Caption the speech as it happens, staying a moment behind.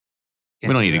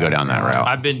We don't need to go down that route.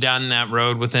 I've been down that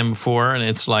road with him before, and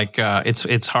it's like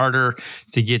it's harder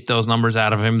to get those numbers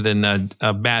out of him than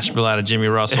a bash bill out of Jimmy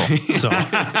Russell. So.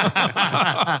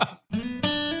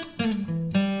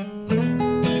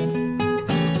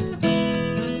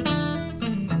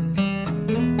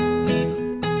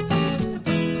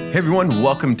 Hey everyone,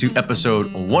 welcome to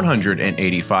episode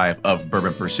 185 of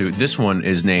Bourbon Pursuit. This one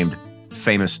is named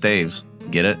Famous Staves.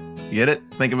 Get it? Get it?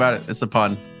 Think about it. It's the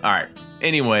pun. All right.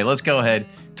 Anyway, let's go ahead,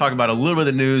 talk about a little bit of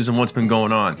the news and what's been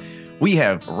going on. We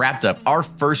have wrapped up our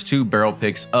first two barrel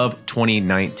picks of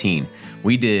 2019.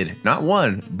 We did not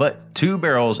one, but two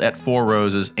barrels at Four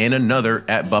Roses and another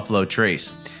at Buffalo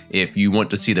Trace. If you want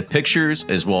to see the pictures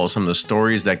as well as some of the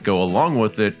stories that go along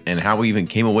with it and how we even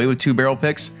came away with two barrel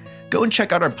picks, go and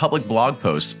check out our public blog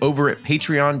posts over at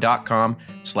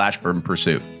patreon.com/Bourbon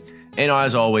Pursuit. And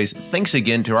as always, thanks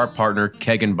again to our partner,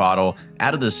 Keg and Bottle,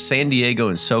 out of the San Diego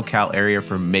and SoCal area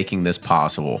for making this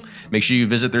possible. Make sure you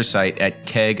visit their site at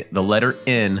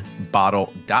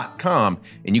kegnbottle.com,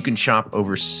 and you can shop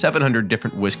over 700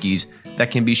 different whiskeys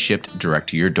that can be shipped direct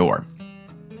to your door.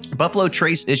 Buffalo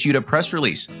Trace issued a press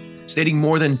release stating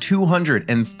more than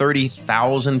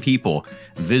 230,000 people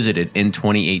visited in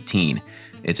 2018.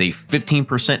 It's a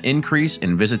 15% increase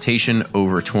in visitation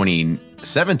over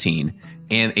 2017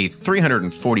 and a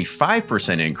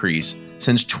 345% increase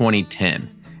since 2010.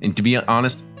 And to be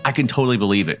honest, I can totally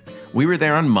believe it. We were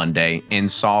there on Monday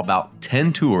and saw about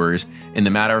 10 tours in the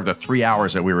matter of the 3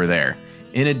 hours that we were there.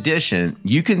 In addition,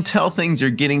 you can tell things are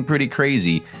getting pretty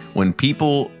crazy when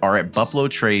people are at Buffalo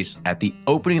Trace at the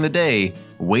opening of the day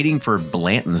waiting for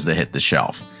Blanton's to hit the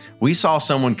shelf. We saw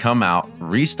someone come out,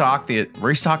 restock the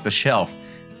shelf,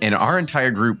 and our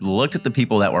entire group looked at the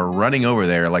people that were running over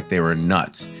there like they were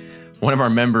nuts. One of our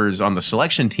members on the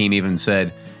selection team even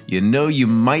said, you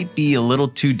might be a little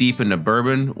too deep into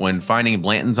bourbon when finding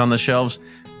Blanton's on the shelves.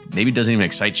 Maybe it doesn't even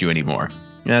excite you anymore.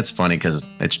 That's funny because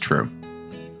it's true.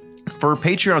 For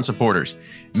Patreon supporters,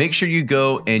 make sure you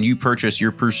go and you purchase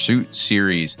your Pursuit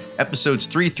series. Episodes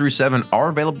 3 through 7 are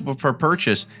available for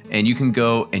purchase, and you can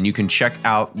go and you can check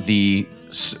out the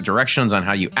directions on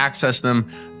how you access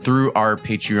them through our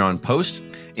Patreon post.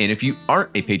 And if you aren't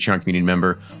a Patreon community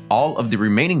member, all of the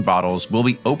remaining bottles will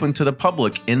be open to the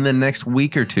public in the next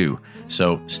week or two.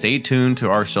 So stay tuned to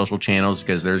our social channels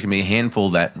because there's going to be a handful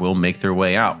that will make their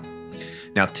way out.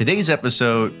 Now, today's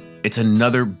episode, it's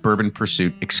another Bourbon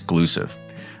Pursuit exclusive.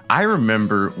 I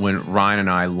remember when Ryan and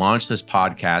I launched this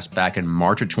podcast back in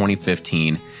March of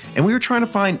 2015, and we were trying to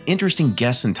find interesting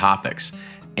guests and topics.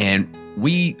 And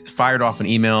we fired off an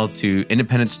email to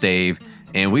Independent Stave,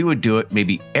 and we would do it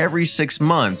maybe every 6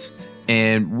 months.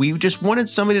 And we just wanted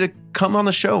somebody to come on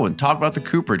the show and talk about the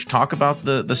cooperage, talk about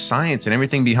the science and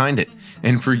everything behind it.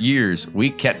 And for years, we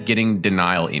kept getting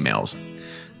denial emails.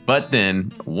 But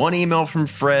then one email from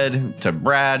Fred to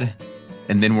Brad,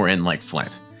 and then we're in like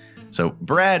Flint. So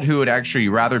Brad, who would actually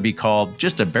rather be called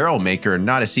just a barrel maker and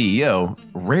not a CEO,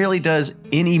 rarely does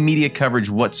any media coverage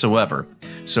whatsoever.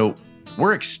 So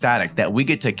we're ecstatic that we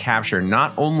get to capture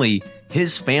not only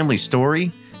his family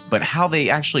story, but how they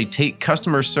actually take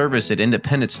customer service at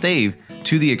Independent Stave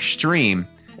to the extreme,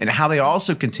 and how they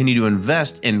also continue to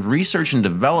invest in research and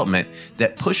development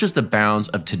that pushes the bounds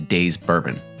of today's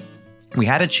bourbon. We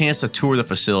had a chance to tour the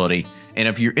facility, and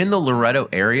if you're in the Loretto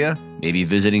area, maybe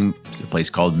visiting a place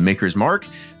called Maker's Mark,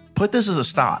 put this as a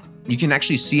stop. You can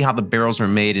actually see how the barrels are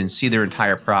made and see their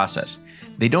entire process.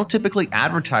 They don't typically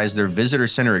advertise their visitor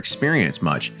center experience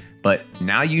much, but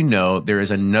now you know there is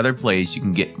another place you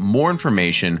can get more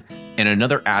information and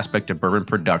another aspect of bourbon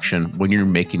production when you're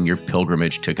making your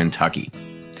pilgrimage to Kentucky.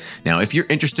 Now, if you're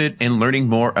interested in learning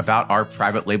more about our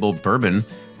private label bourbon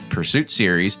Pursuit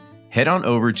series, head on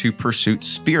over to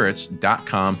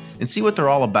pursuitspirits.com and see what they're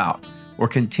all about. We're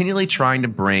continually trying to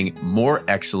bring more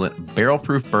excellent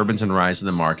barrel-proof bourbons and ryes to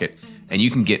the market, and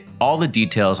you can get all the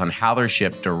details on how they're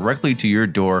shipped directly to your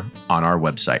door on our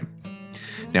website.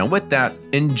 Now, with that,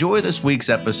 enjoy this week's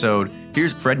episode.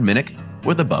 Here's Fred Minnick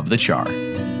with Above the Char.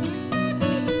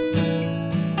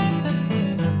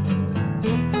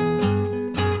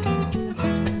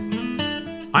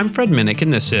 I'm Fred Minnick,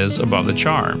 and this is Above the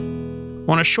Char.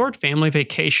 On a short family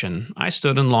vacation, I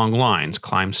stood in long lines,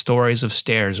 climbed stories of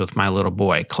stairs with my little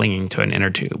boy clinging to an inner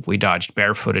tube. We dodged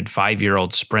barefooted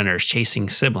 5-year-old sprinters chasing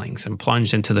siblings and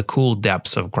plunged into the cool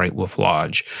depths of Great Wolf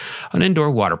Lodge, an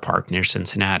indoor water park near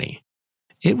Cincinnati.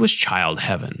 It was child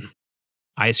heaven.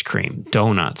 Ice cream,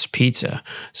 donuts, pizza,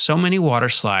 so many water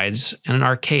slides, and an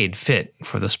arcade fit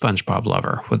for the SpongeBob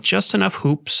lover, with just enough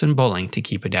hoops and bowling to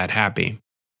keep a dad happy.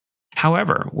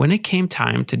 However, when it came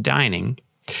time to dining,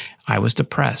 I was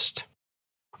depressed.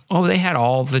 Oh, they had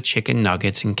all the chicken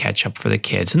nuggets and ketchup for the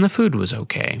kids, and the food was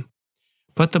okay.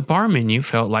 But the bar menu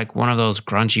felt like one of those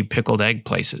grungy pickled egg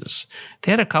places.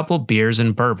 They had a couple beers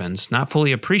and bourbons, not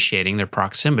fully appreciating their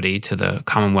proximity to the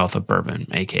Commonwealth of Bourbon,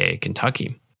 aka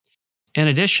Kentucky. In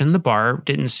addition, the bar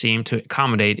didn't seem to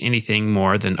accommodate anything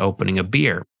more than opening a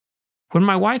beer. When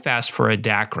my wife asked for a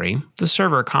daiquiri, the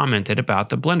server commented about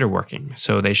the blender working,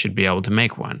 so they should be able to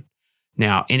make one.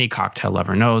 Now, any cocktail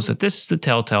lover knows that this is the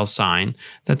telltale sign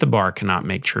that the bar cannot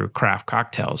make true craft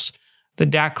cocktails. The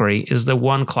daiquiri is the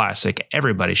one classic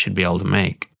everybody should be able to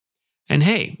make. And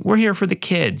hey, we're here for the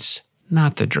kids,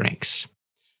 not the drinks.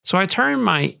 So I turned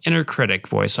my inner critic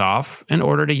voice off and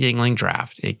ordered a Yuengling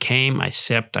draft. It came, I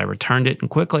sipped, I returned it, and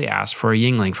quickly asked for a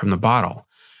Yuengling from the bottle.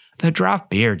 The draft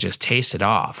beer just tasted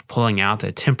off, pulling out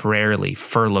the temporarily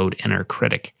furloughed inner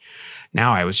critic.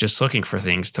 Now I was just looking for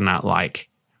things to not like.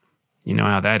 You know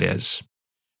how that is.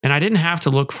 And I didn't have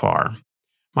to look far.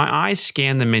 My eyes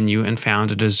scanned the menu and found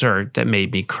a dessert that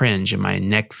made me cringe and my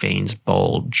neck veins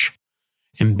bulge.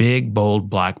 In big, bold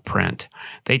black print,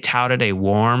 they touted a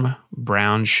warm,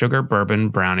 brown sugar bourbon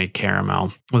brownie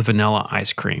caramel with vanilla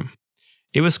ice cream.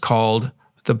 It was called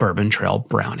the Bourbon Trail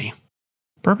Brownie.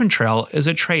 Bourbon Trail is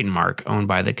a trademark owned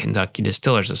by the Kentucky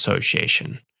Distillers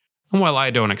Association. And while I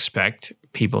don't expect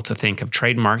people to think of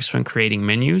trademarks when creating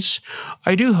menus,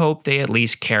 I do hope they at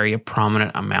least carry a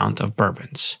prominent amount of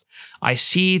bourbons. I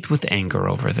seethed with anger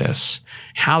over this.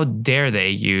 How dare they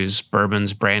use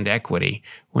bourbon's brand equity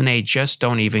when they just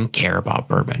don't even care about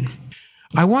bourbon?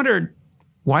 I wondered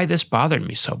why this bothered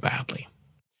me so badly.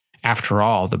 After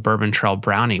all, the Bourbon Trail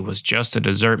Brownie was just a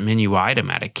dessert menu item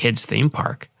at a kid's theme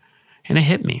park. And it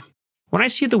hit me. When I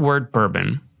see the word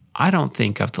bourbon, I don't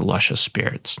think of the luscious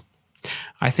spirits.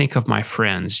 I think of my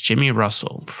friends Jimmy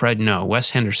Russell, Fred Noe, Wes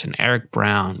Henderson, Eric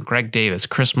Brown, Greg Davis,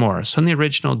 Chris Morris, and the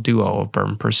original duo of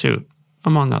Bourbon Pursuit,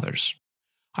 among others.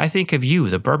 I think of you,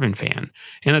 the bourbon fan,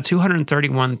 and the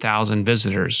 231,000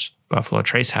 visitors Buffalo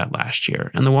Trace had last year,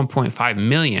 and the 1.5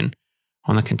 million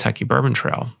on the Kentucky Bourbon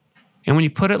Trail. And when you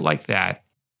put it like that,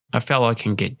 a fellow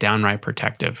can get downright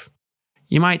protective.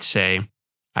 You might say,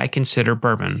 I consider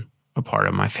bourbon a part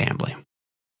of my family.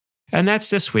 And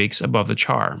that's this week's Above the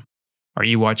Char. Are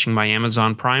you watching my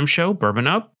Amazon Prime show, Bourbon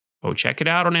Up? Go check it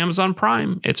out on Amazon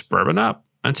Prime. It's Bourbon Up.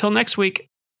 Until next week,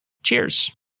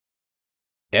 cheers.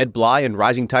 Ed Bly and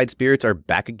Rising Tide Spirits are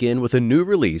back again with a new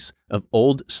release of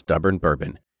Old Stubborn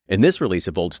Bourbon. And this release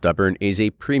of Old Stubborn is a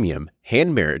premium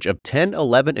hand marriage of 10,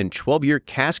 11, and 12-year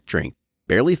cask strength,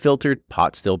 barely filtered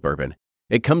pot still bourbon.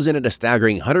 It comes in at a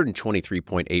staggering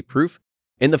 123.8 proof,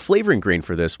 and the flavoring grain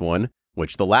for this one,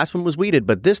 which the last one was wheated,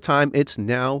 but this time it's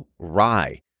now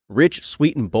rye. Rich,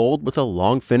 sweet, and bold with a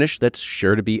long finish that's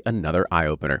sure to be another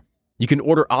eye-opener. You can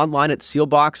order online at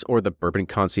Sealbox or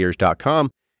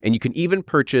thebourbonconcierge.com, and you can even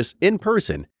purchase in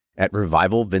person at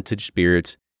Revival Vintage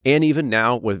Spirits, and even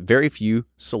now with very few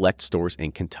select stores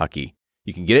in Kentucky.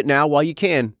 You can get it now while you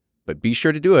can, but be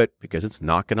sure to do it because it's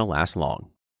not going to last long.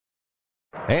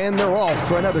 And they're off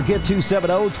for another Get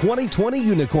 270 2020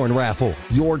 Unicorn Raffle.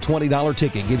 Your $20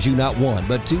 ticket gives you not one,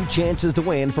 but two chances to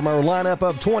win from our lineup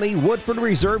of 20 Woodford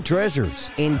Reserve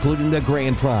treasures, including the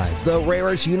grand prize, the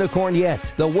rarest unicorn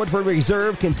yet, the Woodford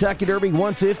Reserve Kentucky Derby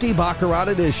 150 Baccarat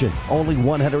Edition. Only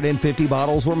 150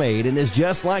 bottles were made and is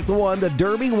just like the one the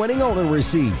Derby winning owner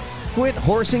receives. Quit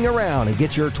horsing around and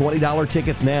get your $20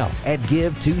 tickets now at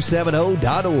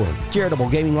give270.org. Charitable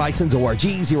Gaming License ORG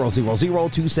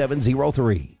 0002703.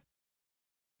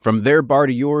 From their bar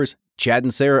to yours, Chad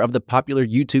and Sarah of the popular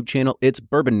YouTube channel It's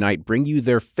Bourbon Night bring you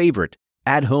their favorite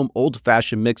at-home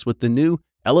old-fashioned mix with the new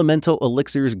Elemental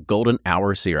Elixirs Golden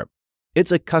Hour Syrup.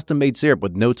 It's a custom-made syrup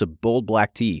with notes of bold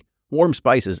black tea, warm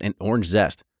spices, and orange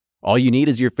zest. All you need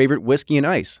is your favorite whiskey and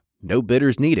ice. No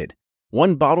bitters needed.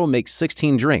 One bottle makes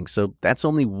 16 drinks, so that's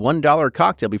only $1 a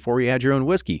cocktail before you add your own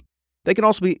whiskey. They can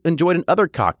also be enjoyed in other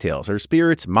cocktails or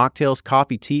spirits, mocktails,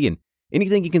 coffee, tea, and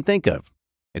anything you can think of.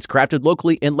 It's crafted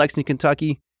locally in Lexington,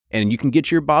 Kentucky, and you can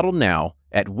get your bottle now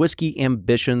at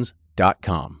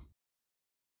whiskeyambitions.com.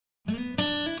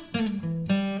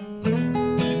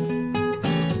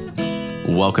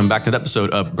 Welcome back to the episode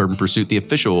of Bourbon Pursuit, the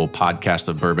official podcast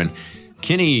of bourbon.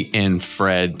 Kenny and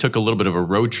Fred took a little bit of a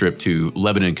road trip to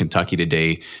Lebanon, Kentucky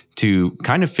today to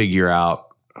kind of figure out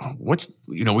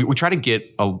we try to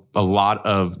get a lot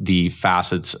of the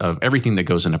facets of everything that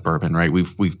goes into bourbon, right?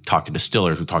 We've talked to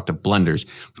distillers, we've talked to blenders,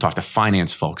 we've talked to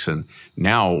finance folks, and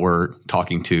now we're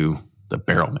talking to the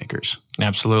barrel makers.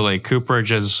 Absolutely.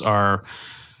 Cooperages are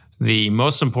the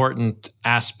most important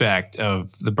aspect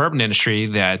of the bourbon industry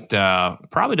that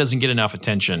probably doesn't get enough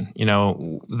attention. You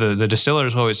know, the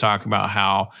distillers always talk about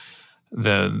how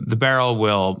the barrel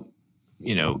will,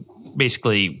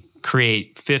 basically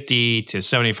create 50 to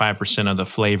 75% of the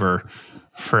flavor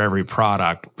for every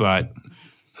product, but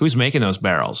who's making those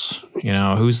barrels? Who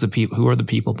are the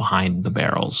people behind the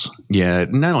barrels? Yeah,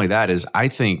 not only that is, I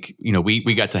think,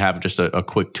 we got to have just a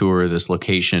quick tour of this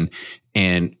location,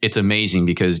 and it's amazing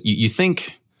because you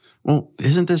think, well,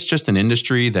 isn't this just an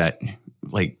industry that,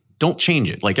 like, don't change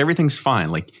it? Like, everything's fine.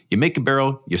 Like, you make a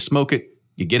barrel, you smoke it,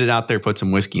 you get it out there, put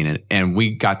some whiskey in it. And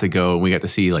we got to go and we got to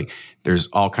see, like, there's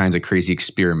all kinds of crazy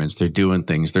experiments. They're doing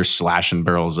things. They're slashing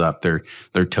barrels up. They're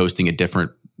toasting at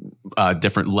different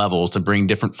levels to bring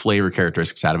different flavor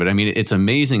characteristics out of it. I mean, it's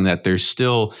amazing that there's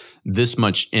still this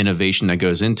much innovation that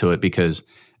goes into it, because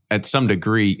at some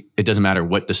degree, it doesn't matter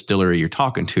what distillery you're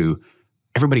talking to.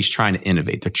 Everybody's trying to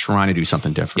innovate. They're trying to do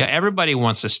something different. Yeah, everybody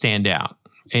wants to stand out.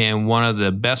 And one of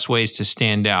the best ways to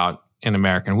stand out in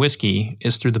American whiskey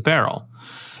is through the barrel.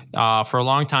 For a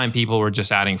long time, people were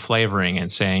just adding flavoring and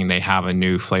saying they have a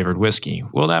new flavored whiskey.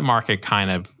 Well, that market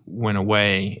kind of went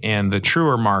away. And the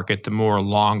truer market, the more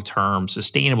long-term,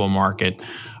 sustainable market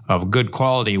of good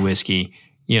quality whiskey,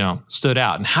 stood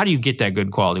out. And how do you get that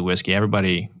good quality whiskey?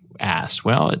 Everybody asked.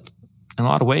 Well, in a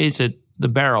lot of ways, the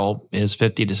barrel is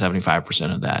 50 to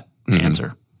 75% of that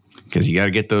answer. Because you got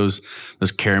to get those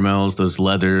caramels, those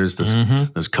leathers,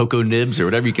 those cocoa nibs, or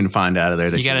whatever you can find out of there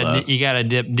that you love. You got to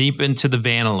dip deep into the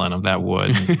vanillin of that wood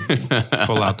and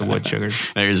pull out the wood sugars.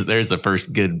 There's the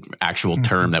first good actual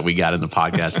term that we got in the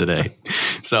podcast today.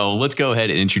 So let's go ahead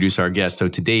and introduce our guest. So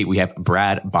today we have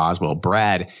Brad Boswell.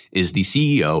 Brad is the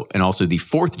CEO and also the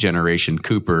fourth generation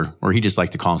cooper, or he just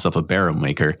likes to call himself a barrel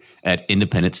maker at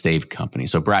Independent Stave Company.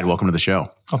 So Brad, welcome to the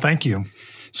show. Oh, thank you.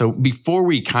 So before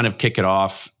we kind of kick it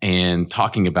off and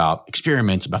talking about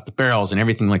experiments, about the barrels and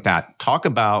everything like that, talk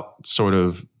about sort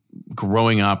of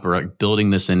growing up or building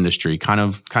this industry, kind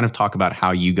of talk about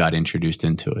how you got introduced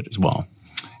into it as well.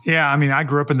 Yeah, I mean, I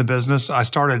grew up in the business. I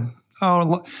say I'm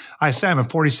a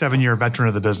 47-year veteran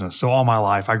of the business. So all my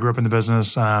life, I grew up in the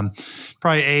business.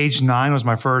 Probably age 9 was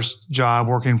my first job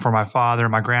working for my father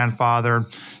and my grandfather,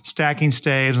 stacking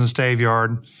staves in the stave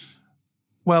yard.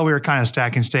 Well, we were kind of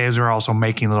stacking staves. We were also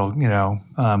making little,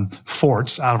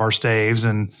 forts out of our staves,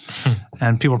 and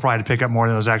people probably had to pick up more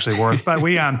than it was actually worth. But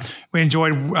we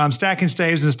enjoyed stacking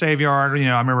staves in the stave yard.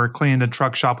 I remember cleaning the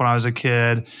truck shop when I was a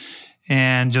kid,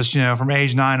 and just from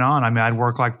age 9 on, I mean, I'd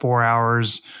work like 4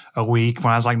 hours a week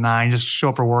when I was like 9. Just show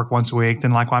up for work once a week.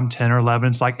 Then like when I'm 10 or 11,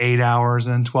 it's like 8 hours,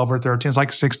 and 12 or 13, it's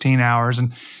like 16 hours.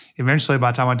 And eventually,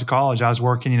 by the time I went to college, I was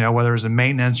working, whether it was in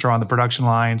maintenance or on the production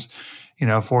lines,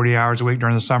 40 hours a week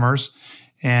during the summers,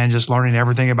 and just learning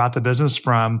everything about the business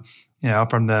from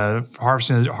the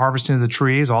harvesting of the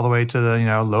trees all the way to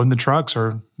the, loading the trucks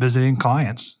or visiting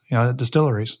clients, at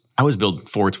distilleries. I was building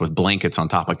forts with blankets on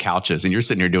top of couches, and you're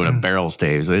sitting here doing a barrel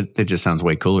staves. It just sounds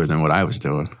way cooler than what I was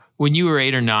doing. When you were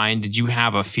 8 or 9, did you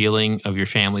have a feeling of your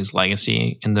family's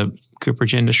legacy in the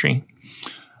cooperage industry?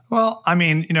 Well, I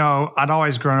mean, I'd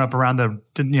always grown up around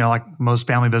like most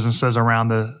family businesses, around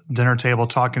the dinner table,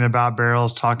 talking about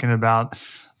barrels, talking about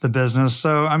the business.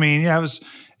 So, I mean, yeah,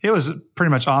 it was pretty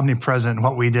much omnipresent in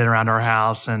what we did around our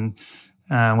house and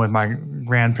with my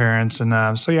grandparents.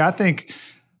 And so, yeah, I think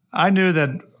I knew that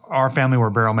our family were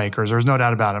barrel makers. There's no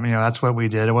doubt about it. That's what we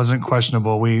did. It wasn't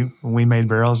questionable. We made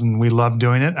barrels and we loved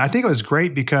doing it. I think it was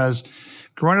great because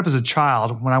growing up as a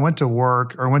child, when I went to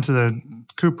work or went to the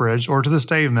cooperage or to the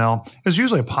stave mill, it was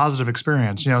usually a positive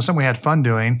experience, something we had fun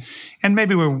doing. And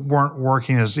maybe we weren't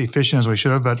working as efficient as we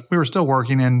should have, but we were still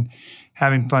working and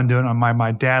having fun doing it.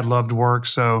 My dad loved work.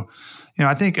 So,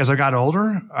 I think as I got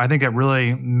older, I think it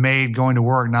really made going to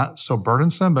work not so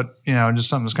burdensome, but, just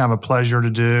something that's kind of a pleasure to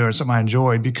do or something I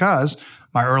enjoyed, because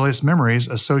my earliest memories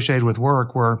associated with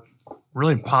work were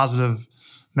really positive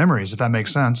memories, if that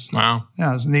makes sense. Wow.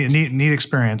 Yeah, it's a neat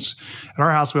experience. At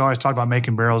our house, we always talked about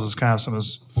making barrels as kind of something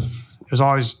it was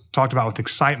always talked about with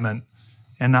excitement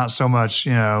and not so much,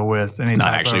 with any. It's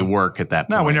not actually work at that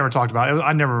point. No, we never talked about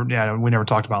it. We never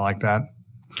talked about it like that.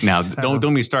 Now,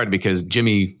 don't be started, because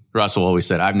Jimmy Russell always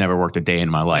said, "I've never worked a day in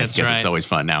my life." That's because right. It's always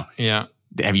fun. Now, yeah.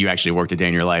 Have you actually worked a day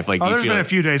in your life? Like, there's been a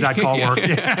few days I'd call work.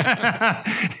 Yeah,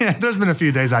 there's been a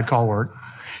few days I'd call work.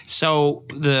 So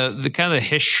the kind of the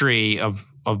history of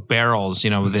barrels,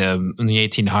 in the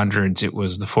 1800s, it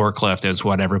was the forklift. It was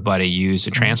what everybody used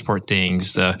to transport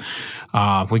things.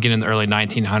 We get in the early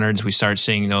 1900s, we start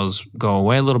seeing those go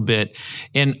away a little bit.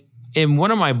 And in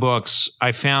one of my books,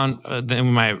 I found,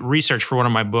 in my research for one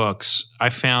of my books, I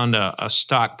found a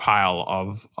stockpile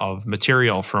of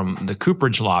material from the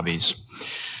cooperage lobbies.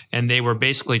 And they were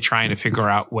basically trying to figure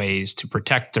out ways to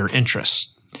protect their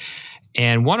interests.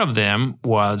 And one of them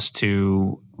was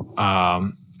to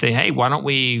hey, why don't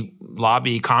we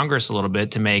lobby Congress a little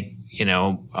bit to make,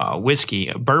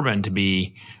 whiskey, bourbon, to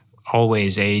be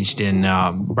always aged in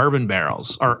bourbon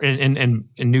barrels or in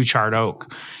new charred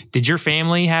oak. Did your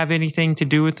family have anything to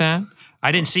do with that?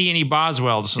 I didn't see any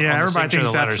Boswells. Yeah, on the everybody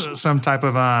thinks that's some type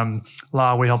of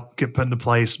law we helped get put into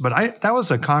place. But that was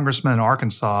a congressman in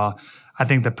Arkansas, I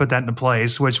think, that put that into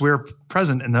place, which we were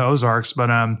present in the Ozarks.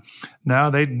 But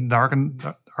no,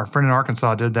 our friend in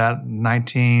Arkansas did that in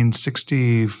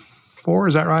 1964.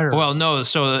 Is that right? Well, no.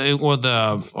 So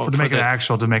to make a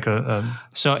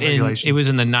regulation. It was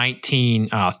in the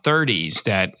 1930s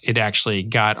that it actually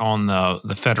got on the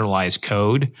federalized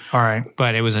code. All right.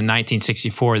 But it was in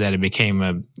 1964 that it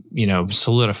became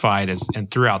solidified and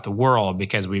throughout the world,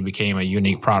 because we became a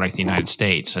unique product in the United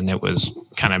States, and it was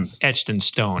kind of etched in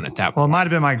stone at that point. Well, it might have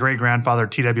been my great grandfather,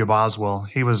 T.W. Boswell.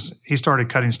 He started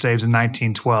cutting staves in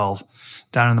 1912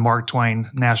 down in the Mark Twain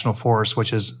National Forest,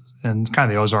 which is in kind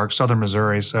of the Ozarks, southern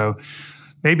Missouri. So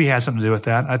maybe he had something to do with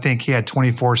that. I think he had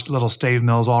 24 little stave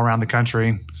mills all around the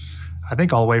country. I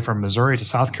think all the way from Missouri to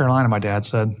South Carolina, my dad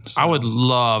said. So. I would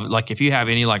love, if you have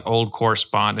any old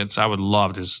correspondence, I would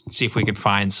love to see if we could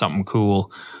find something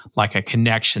cool, like a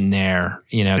connection there,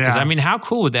 because how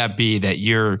cool would that be that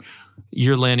your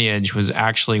lineage was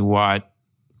actually what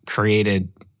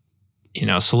created,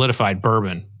 solidified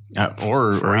bourbon.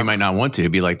 Or you might not want to.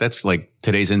 It'd be that's like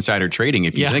today's insider trading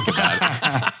if you think about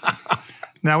it.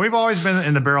 Now, we've always been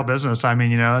in the barrel business.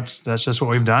 That's just what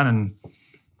we've done.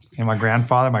 And my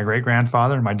grandfather, my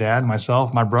great-grandfather, my dad,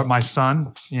 myself, my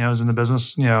son, is in the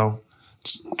business,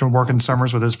 working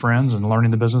summers with his friends and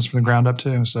learning the business from the ground up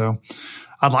too. So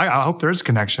I hope there is a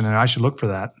connection, and I should look for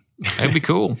that. That'd be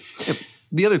cool.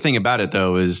 The other thing about it,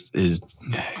 though, is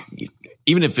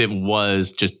even if it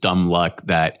was just dumb luck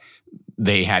that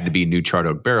they had to be new charred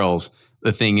oak barrels,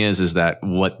 the thing is that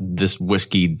what this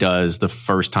whiskey does the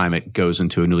first time it goes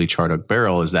into a newly charred oak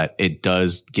barrel is that it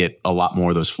does get a lot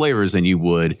more of those flavors than you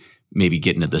would maybe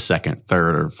get into the second,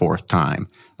 third, or fourth time,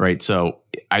 right? So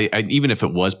I even if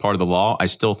it was part of the law, I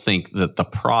still think that the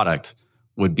product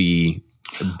would be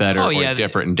better or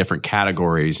different in different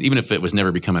categories. Even if it was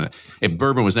never if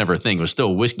bourbon was never a thing, it was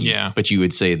still whiskey, but you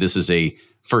would say this is a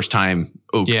first-time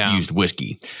oak-used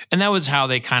whiskey. And that was how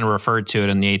they kind of referred to it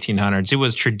in the 1800s. It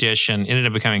was tradition, ended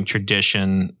up becoming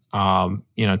tradition, to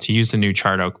use the new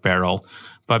charred oak barrel,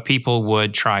 but people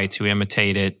would try to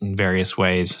imitate it in various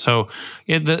ways. So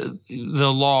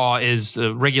the law is,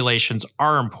 the regulations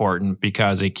are important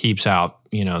because it keeps out,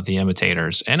 the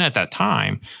imitators. And at that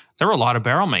time, there were a lot of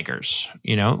barrel makers,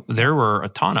 there were a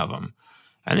ton of them.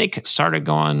 And they started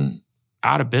going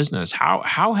out of business.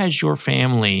 How has your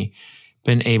family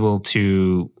been able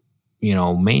to,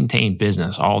 maintain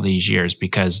business all these years,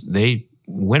 because they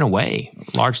went away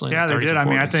largely? Yeah, they did.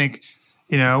 I think,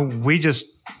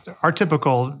 our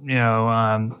typical,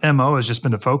 MO has just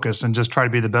been to focus and just try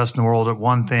to be the best in the world at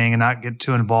one thing and not get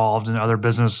too involved in other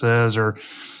businesses, or,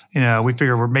 we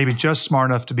figure we're maybe just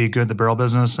smart enough to be good at the barrel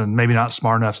business and maybe not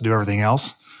smart enough to do everything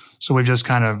else. So we've just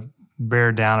kind of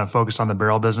bared down and focused on the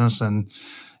barrel business. And,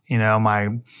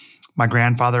 my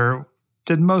grandfather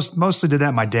mostly did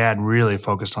that. My dad really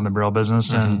focused on the barrel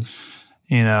business.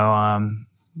 Mm-hmm. And,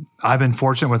 I've been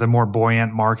fortunate with a more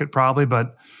buoyant market probably,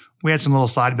 but we had some little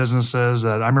side businesses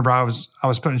that I remember I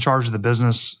was put in charge of the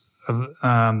business of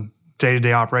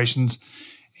day-to-day operations.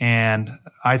 And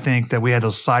I think that we had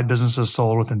those side businesses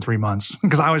sold within 3 months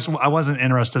because I wasn't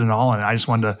interested in all in it. I just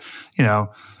wanted to,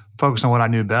 focus on what I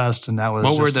knew best, and that was.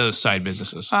 What were those side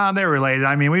businesses? They were related.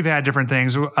 We've had different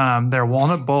things. They're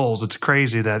walnut bowls. It's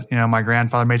crazy that my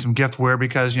grandfather made some giftware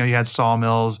because you had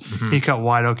sawmills. Mm-hmm. He cut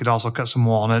white oak. He'd also cut some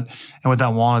walnut, and with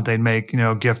that walnut, they'd make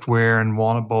giftware and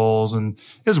walnut bowls, and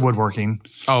it was woodworking.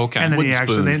 Oh, okay. And then wooden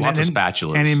spoons, lots of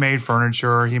spatulas, and he made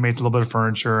furniture. He made a little bit of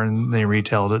furniture, and then he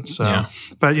retailed it. So,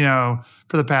 but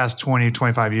for the past 20,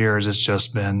 25 years, it's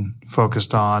just been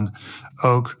focused on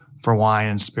oak for wine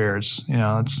and spirits.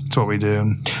 That's what we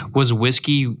do. Has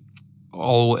whiskey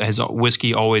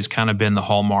always kind of been the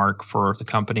hallmark for the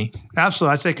company?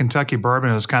 Absolutely. I'd say Kentucky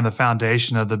bourbon is kind of the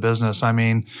foundation of the business.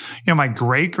 My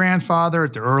great-grandfather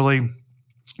at the early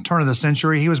turn of the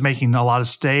century, he was making a lot of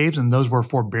staves, and those were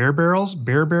for beer barrels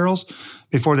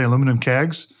before the aluminum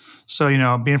kegs. So,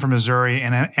 being from Missouri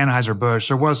and Anheuser-Busch,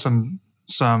 there was some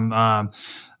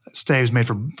staves made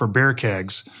for beer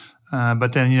kegs.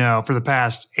 But then, for the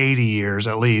past 80 years,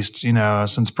 at least,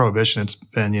 since Prohibition, it's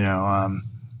been, a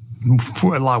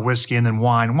lot of whiskey and then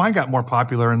wine. Wine got more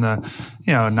popular in the,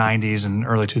 90s and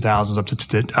early 2000s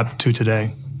up to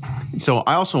today. So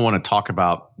I also want to talk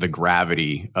about the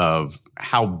gravity of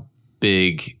how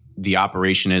big the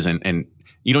operation is and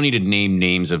you don't need to name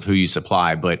names of who you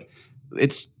supply, but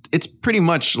it's pretty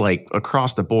much like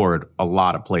across the board, a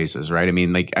lot of places, right? I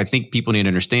mean, like, I think people need to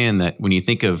understand that when you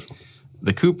think of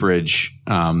the cooperage,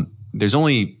 there's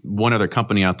only one other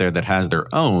company out there that has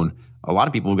their own. A lot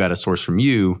of people have got to source from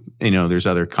you. You know, there's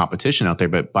other competition out there,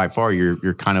 but by far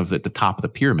you're kind of at the top of the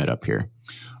pyramid up here.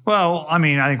 Well, I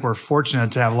mean, I think we're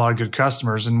fortunate to have a lot of good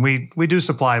customers, and we do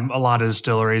supply a lot of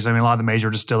distilleries. I mean, a lot of the major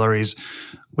distilleries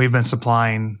we've been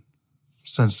supplying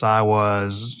since I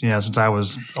was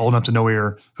old enough to know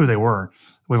who they were.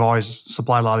 We've always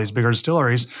supplied a lot of these bigger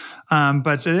distilleries.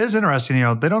 But it is interesting, you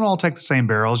know, they don't all take the same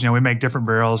barrels. You know, we make different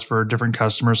barrels for different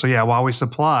customers. So yeah, while we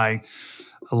supply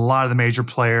a lot of the major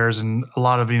players and a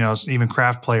lot of, you know, even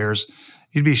craft players,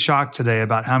 you'd be shocked today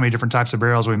about how many different types of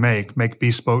barrels we make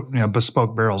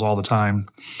bespoke barrels all the time.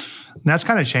 And that's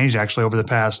kind of changed actually over the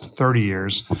past 30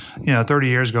 years. You know, 30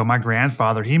 years ago, my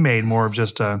grandfather, he made more of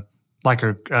just a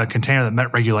container that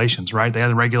met regulations, right? They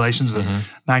had the regulations, the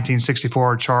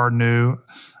 1964 charred new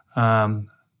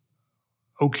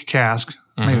oak cask.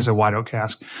 Maybe it's a white oak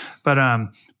cask. But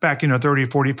back, you know, 30,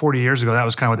 40 years ago, that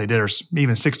was kind of what they did, or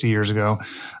even 60 years ago.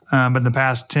 But in the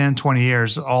past 10, 20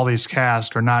 years, all these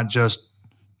casks are not just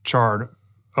charred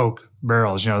oak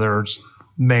barrels. You know, they're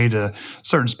made to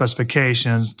certain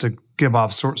specifications to give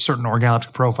off certain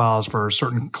organoleptic profiles for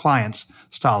certain clients'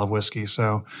 style of whiskey.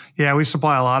 So, yeah, we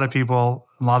supply a lot of people,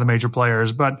 a lot of the major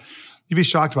players, but you'd be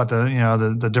shocked about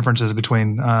the differences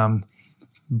between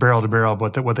barrel to barrel,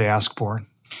 what they ask for.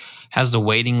 Has the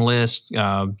waiting list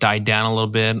died down a little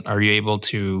bit? Are you able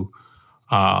to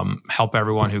help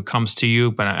everyone who comes to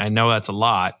you? But I know that's a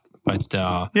lot. But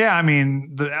yeah, I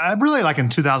mean, really like in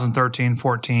 2013,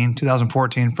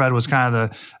 2014, Fred, was kind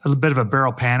of a bit of a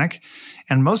barrel panic.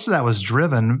 And most of that was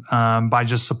driven by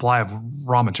just supply of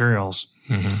raw materials.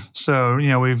 Mm-hmm. So, you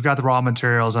know, we've got the raw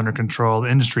materials under control.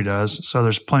 The industry does. So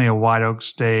there's plenty of white oak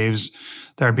staves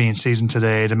that are being seasoned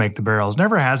today to make the barrels.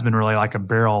 Never has been really like a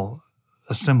barrel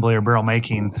assembly or barrel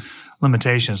making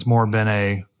limitation. It's more been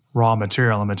a raw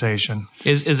material limitation.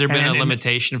 Is there been a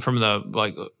limitation from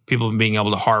the people being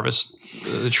able to harvest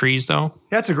the trees though?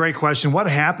 That's a great question. What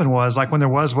happened was when there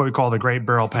was what we call the Great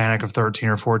Barrel Panic of 13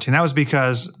 or 14, that was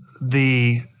because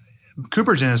the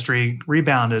cooperage industry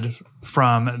rebounded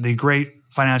from the great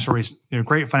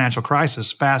financial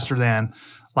crisis faster than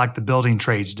like the building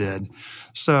trades did.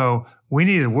 So we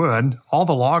needed wood. All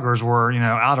the loggers were,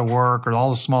 out of work, or all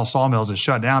the small sawmills had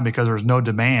shut down because there was no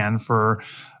demand for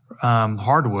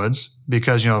hardwoods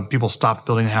because, people stopped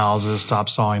building houses, stopped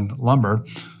sawing lumber.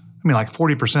 I mean, like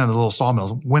 40% of the little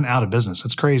sawmills went out of business.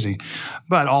 It's crazy.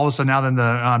 But all of a sudden now then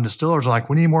the distillers are like,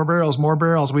 we need more barrels.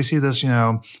 We see this,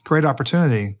 great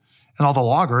opportunity. And all the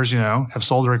loggers, have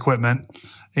sold their equipment,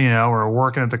 or are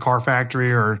working at the car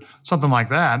factory or something like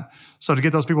that. So to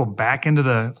get those people back into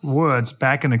the woods,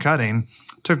 back into cutting,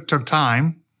 took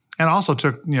time, and also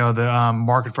took, the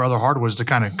market for other hardwoods to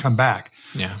kind of come back.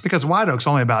 Yeah. Because white oak's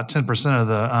only about 10% of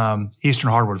the eastern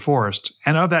hardwood forest.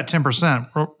 And of that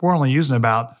 10%, we're only using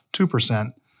about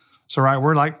 2%. So right,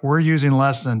 we're using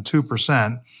less than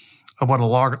 2% of what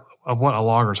a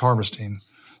logger's harvesting.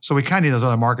 So we kind of need those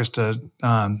other markets to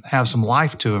have some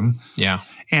life to them. Yeah.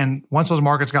 And once those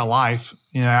markets got life,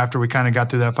 after we kind of got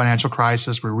through that financial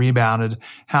crisis, we rebounded,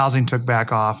 housing took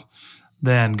back off,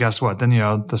 then guess what? Then,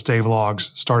 the stave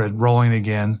logs started rolling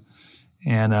again,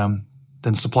 and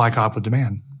then supply caught up with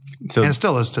demand. So, and it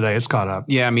still is today. It's caught up.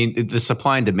 Yeah, I mean, the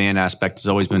supply and demand aspect has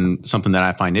always been something that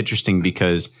I find interesting,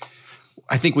 because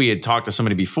I think we had talked to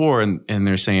somebody before and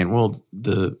they're saying, well,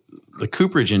 the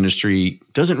cooperage industry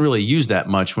doesn't really use that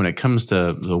much when it comes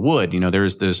to the wood.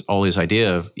 There's all this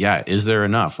idea of, is there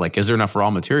enough? Like, is there enough raw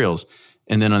materials?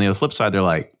 And then on the other flip side, they're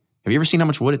like, have you ever seen how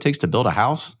much wood it takes to build a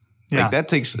house? Yeah. Like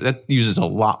that uses a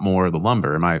lot more of the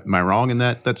lumber. Am I wrong in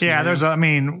that?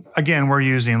 Again, we're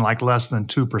using like less than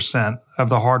 2% of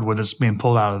the hardwood that's being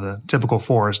pulled out of the typical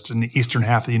forest in the eastern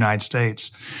half of the United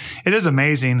States. It is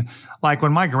amazing. Like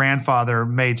when my grandfather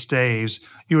made staves,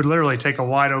 you would literally take a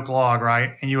white oak log,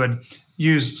 right? And you would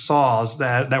use saws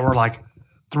that were like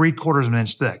 3/4 of an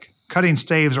inch thick. Cutting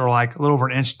staves are like a little over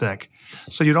an inch thick.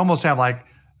 So you'd almost have like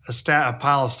a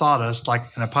pile of sawdust, like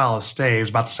in a pile of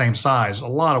staves, about the same size, a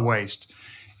lot of waste.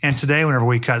 And today, whenever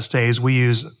we cut staves, we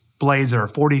use blades that are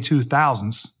 42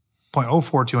 thousandths,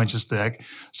 0.042 inches thick.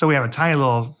 So we have a tiny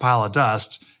little pile of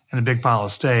dust and a big pile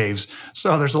of staves.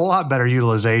 So there's a lot better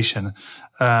utilization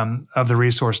of the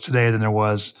resource today than there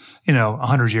was,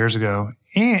 100 years ago.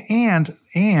 And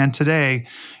today,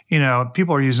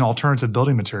 people are using alternative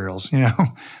building materials,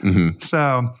 Mm-hmm.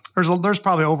 So there's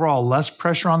probably overall less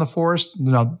pressure on the forest.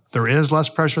 There is less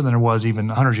pressure than there was even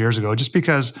 100 years ago, just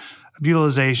because of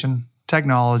utilization,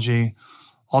 technology,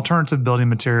 alternative building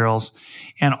materials,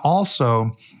 and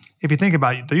also, if you think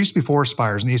about it, there used to be forest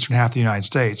fires in the eastern half of the United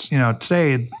States.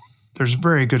 Today there's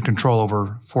very good control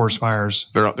over forest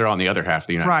fires. They're on the other half of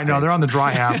the United States. Right, no, they're on the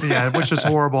dry half, which is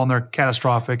horrible and they're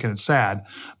catastrophic and it's sad.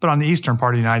 But on the eastern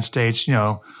part of the United States,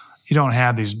 you don't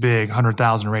have these big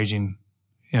 100,000 raging,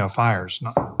 fires.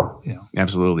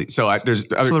 Absolutely. So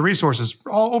the resources,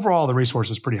 overall, the resource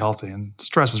is pretty healthy and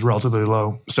stress is relatively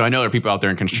low. So I know there are people out there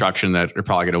in construction that are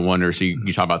probably going to wonder. So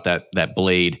you talk about that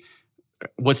blade.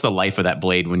 What's the life of that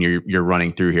blade when you're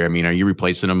running through here? I mean, are you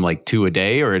replacing them like 2 a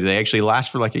day, or do they actually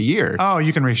last for like a year? Oh,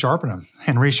 you can resharpen them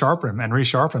and resharpen them and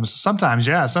resharpen them. So sometimes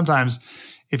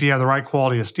if you have the right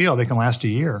quality of steel, they can last a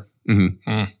year.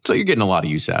 Mm-hmm. So you're getting a lot of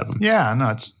use out of them. Yeah, no,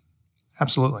 it's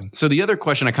absolutely. So the other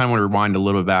question, I kind of want to rewind a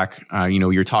little bit back.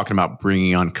 You're talking about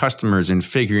bringing on customers and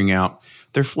figuring out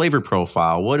their flavor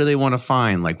profile. What do they want to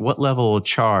find? Like what level of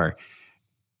char?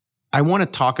 I want to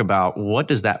talk about what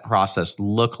does that process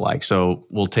look like. So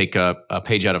we'll take a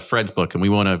page out of Fred's book, and we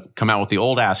want to come out with the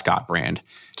Old Ascot brand.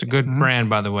 It's a good brand,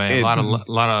 by the way. A lot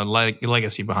of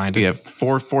legacy behind it. Yeah,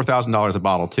 $4,000 a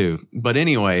bottle too. But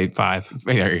anyway, $5,000.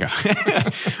 There you go.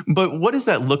 But what does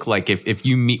that look like if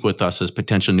you meet with us as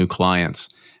potential new clients?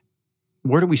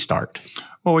 Where do we start?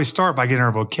 Well, we start by getting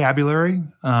our vocabulary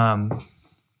the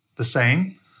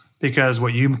same. Because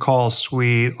what you call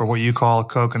sweet or what you call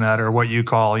coconut or what you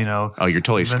call, Oh, you're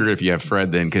totally screwed if you have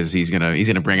Fred then, because he's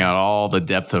gonna bring out all the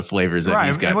depth of flavors that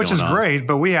he's got, which is great.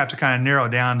 But we have to kind of narrow it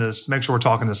down to make sure we're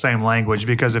talking the same language.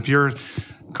 Because if you're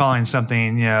calling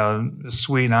something,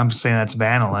 sweet, and I'm saying that's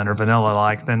vanillin or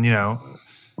vanilla-like, then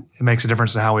it makes a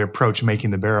difference in how we approach making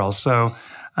the barrels. So,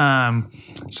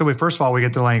 we first of all we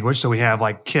get the language. So we have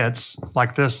like kits.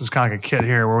 Like this is kind of like a kit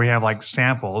here where we have like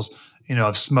samples,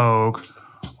 of smoke.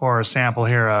 Or a sample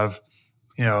here of,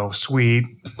 sweet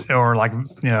or like,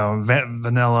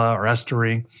 vanilla or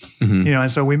estery,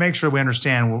 and so we make sure we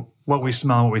understand what we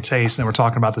smell and what we taste, and then we're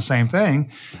talking about the same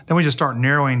thing. Then we just start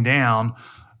narrowing down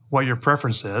what your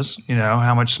preference is.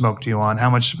 How much smoke do you want?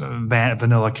 How much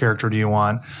vanilla character do you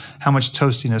want? How much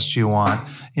toastiness do you want?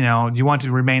 Do you want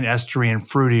to remain estery and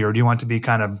fruity, or do you want to be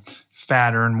kind of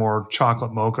fatter and more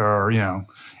chocolate mocha, or,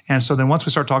 And so then once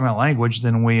we start talking about language,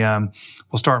 then we'll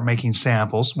start making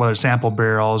samples, whether sample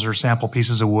barrels or sample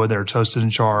pieces of wood that are toasted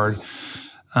and charred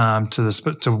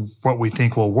to what we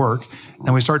think will work.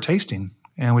 And we start tasting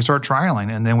and we start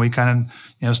trialing. And then we kind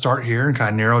of, start here and kind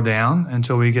of narrow down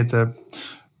until we get the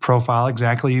profile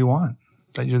exactly you want,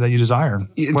 that you desire.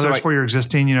 And whether it's for your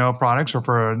existing, products or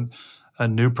for a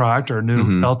new product or a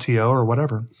new LTO or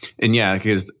whatever. And yeah,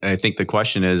 because I think the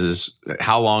question is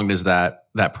how long does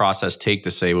that process take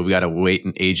to say, well, we got to wait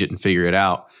and age it and figure it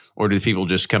out? Or do people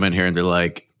just come in here and they're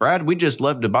like, Brad, we just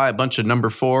love to buy a bunch of number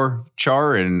 4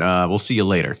 char and we'll see you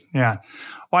later? Yeah.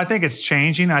 Well, I think it's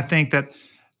changing. I think that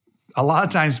a lot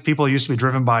of times people used to be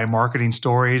driven by marketing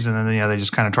stories, and then they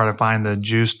just kind of try to find the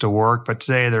juice to work. But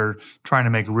today they're trying to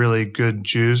make really good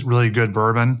juice, really good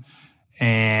bourbon.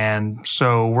 And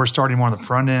so we're starting more on the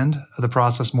front end of the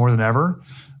process more than ever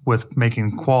with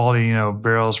making quality,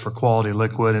 barrels for quality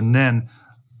liquid. And then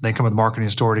they come with a marketing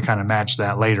story to kind of match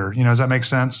that later. Does that make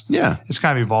sense? Yeah. It's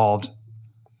kind of evolved.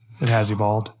 It has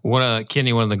evolved.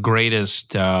 Kenny, one of the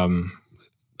greatest, to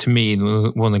me,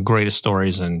 one of the greatest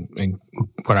stories in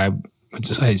what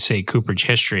I'd say Cooperage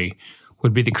history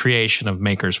would be the creation of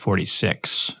Makers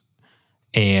 46.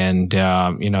 And,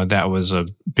 that was a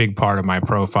big part of my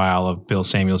profile of Bill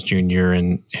Samuels Jr.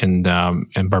 and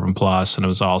Bourbon Plus. And it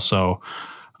was also,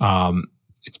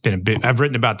 it's been a bit, I've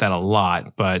written about that a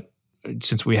lot, but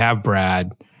since we have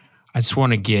Brad, I just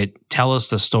want to tell us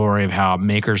the story of how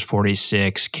Makers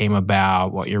 46 came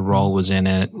about, what your role was in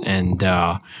it, and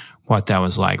what that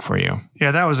was like for you.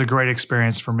 Yeah, that was a great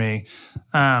experience for me.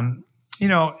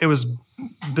 It was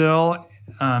Bill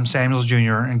Samuels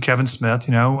Jr. and Kevin Smith,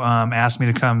 asked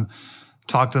me to come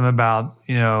talk to them about,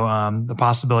 the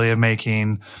possibility of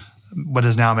making what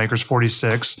is now Makers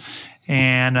 46.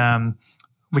 And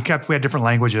we had different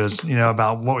languages,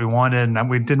 about what we wanted, and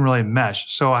we didn't really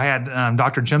mesh. So I had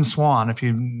Dr. Jim Swan, if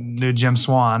you knew Jim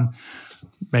Swan,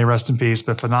 may rest in peace,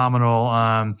 but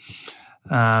phenomenal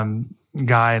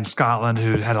guy in Scotland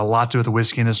who had a lot to do with the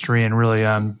whiskey industry and really,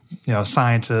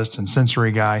 scientist and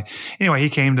sensory guy. Anyway, he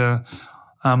came to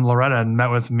Loretta and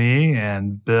met with me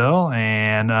and Bill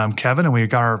and Kevin, and we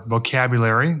got our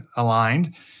vocabulary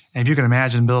aligned. And if you can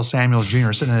imagine Bill Samuels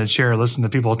Jr. sitting in a chair listening to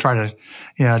people try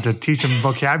to teach him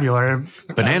vocabulary.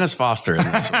 Bananas Foster in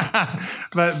this one.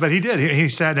 But he did. He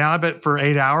sat down a bit for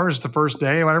 8 hours the first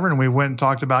day or whatever, and we went and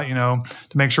talked about,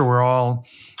 to make sure we're all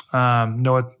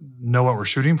know what we're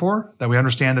shooting for, that we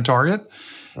understand the target.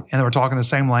 and they were talking the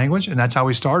same language, and that's how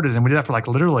we started. And we did that for like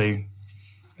literally,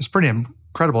 it's pretty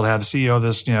incredible to have the CEO of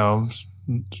this,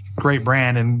 great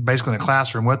brand and basically in the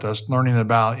classroom with us, learning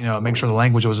about, making sure the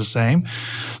language was the same.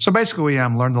 So basically we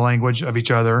learned the language of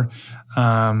each other.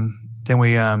 Then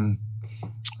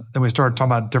we started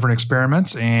talking about different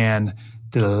experiments and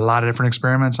did a lot of different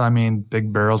experiments. I mean,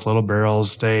 big barrels, little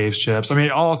barrels, staves, chips. I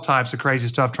mean, all types of crazy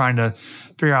stuff, trying to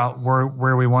figure out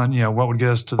where we want, what would get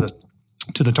us to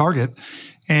the target.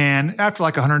 And after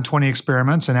like 120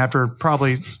 experiments and after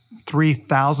probably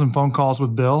 3,000 phone calls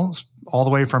with Bill, all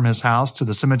the way from his house to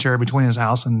the cemetery between his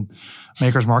house and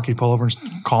Maker's Mark, he'd pull over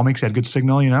and call me because he had good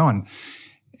signal,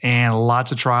 and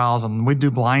lots of trials. And we'd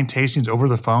do blind tastings over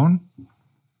the phone,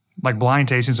 like blind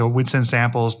tastings. So we'd send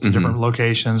samples to different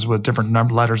locations with different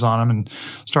letters on them and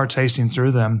start tasting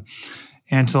through them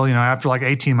until, after like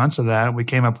 18 months of that, we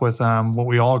came up with what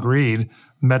we all agreed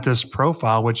met this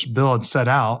profile, which Bill had set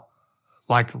out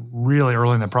like really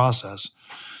early in the process.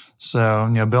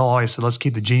 So, Bill always said, let's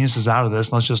keep the geniuses out of this.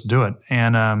 And let's just do it.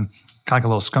 And kind of like a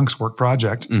little skunks work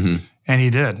project. And he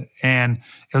did. And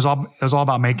it was all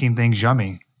about making things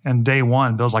yummy. And day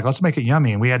one, Bill's like, let's make it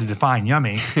yummy. And we had to define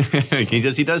yummy.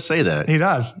 He does say that. He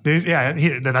does.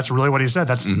 Yeah, that's really what he said.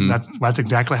 That's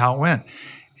exactly how it went.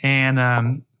 And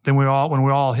then when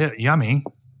we all hit yummy,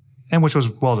 and which was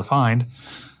well defined,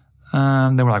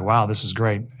 then we're like, wow, this is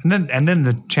great. And then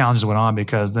the challenges went on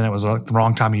because then it was the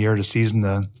wrong time of year to season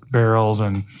the barrels,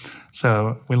 and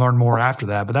so we learned more after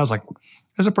that. But that was it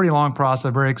was a pretty long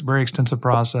process, very very extensive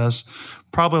process,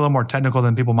 probably a little more technical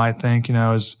than people might think.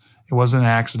 It wasn't an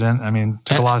accident. I mean, it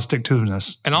took a lot of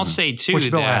stick-to-itiveness. And I'll say too which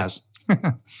Bill has.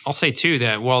 I'll say too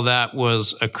that while that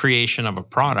was a creation of a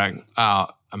product,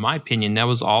 in my opinion, that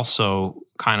was also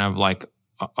kind of like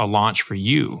a launch for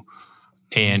you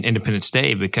and Independent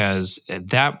Stave, because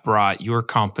that brought your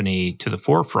company to the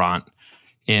forefront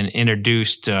and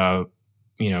introduced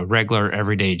regular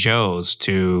everyday Joes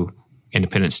to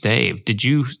Independent Stave. Did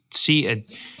you see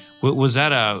was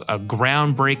that a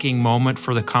groundbreaking moment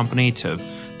for the company to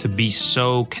be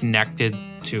so connected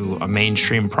to a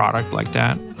mainstream product like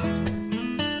that?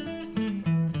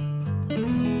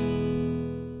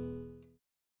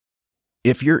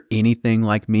 If you're anything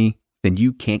like me, then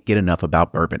you can't get enough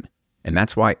about bourbon. And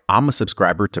that's why I'm a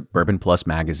subscriber to Bourbon Plus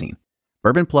magazine.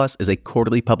 Bourbon Plus is a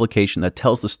quarterly publication that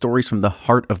tells the stories from the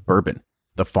heart of bourbon,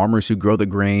 the farmers who grow the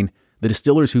grain, the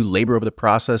distillers who labor over the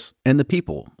process, and the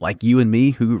people like you and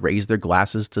me who raise their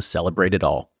glasses to celebrate it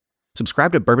all.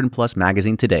 Subscribe to Bourbon Plus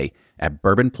magazine today at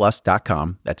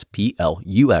bourbonplus.com, that's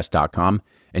PLUS.com,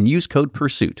 and use code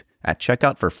PURSUIT at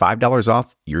checkout for $5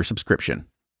 off your subscription.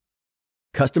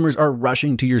 Customers are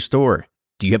rushing to your store.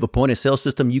 Do you have a point of sale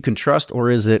system you can trust, or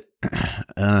is it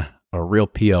a real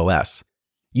POS?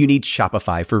 You need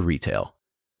Shopify for retail.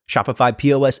 Shopify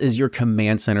POS is your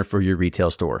command center for your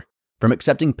retail store. From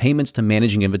accepting payments to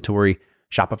managing inventory,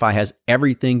 Shopify has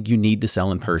everything you need to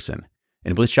sell in person.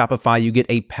 And with Shopify, you get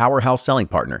a powerhouse selling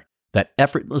partner that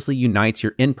effortlessly unites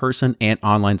your in-person and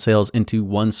online sales into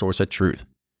one source of truth.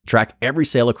 Track every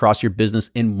sale across your business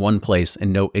in one place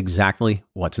and know exactly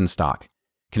what's in stock.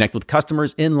 Connect with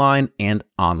customers in-line and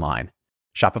online.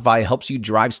 Shopify helps you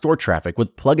drive store traffic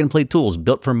with plug-and-play tools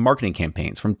built for marketing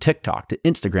campaigns from TikTok to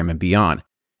Instagram and beyond.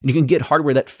 And you can get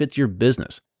hardware that fits your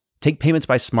business. Take payments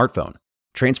by smartphone,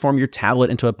 transform your tablet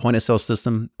into a point-of-sale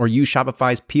system, or use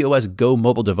Shopify's POS Go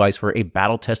mobile device for a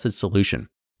battle-tested solution.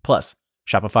 Plus,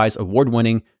 Shopify's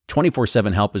award-winning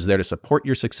 24/7 help is there to support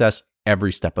your success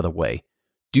every step of the way.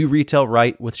 Do retail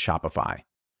right with Shopify.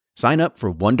 Sign up for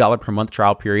 $1 per month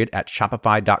trial period at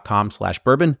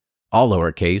shopify.com/bourbon, all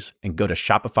lowercase, and go to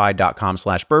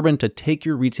shopify.com/bourbon to take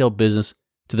your retail business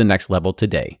to the next level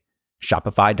today.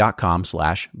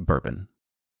 Shopify.com/bourbon.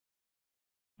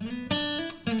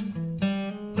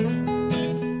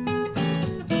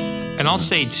 And I'll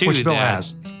say too Which Bill that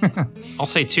has. I'll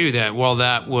say too that while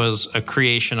that was a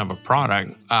creation of a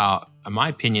product, in my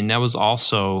opinion, that was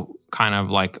also kind of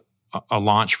like a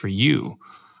launch for you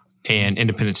and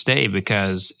Independent Stave,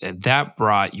 because that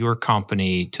brought your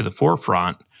company to the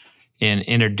forefront and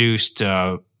introduced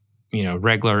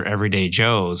regular everyday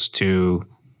Joes to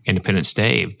Independent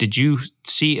Stave. Did you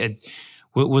see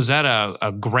was that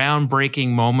a groundbreaking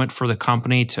moment for the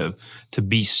company to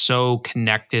be so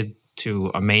connected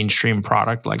to a mainstream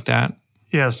product like that?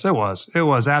 Yes, it was. It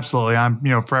was, absolutely. I'm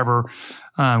forever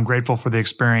grateful for the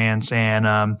experience,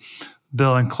 and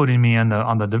Bill including me on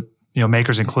the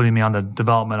Makers including me on the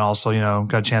development. Also,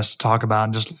 got a chance to talk about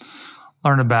and just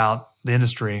learn about the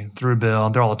industry through Bill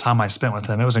and through all the time I spent with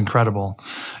him. It was incredible.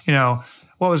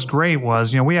 What was great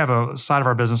was, we have a side of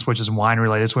our business which is wine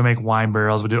related. So we make wine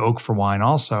barrels. We do oak for wine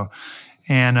also.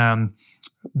 And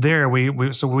there we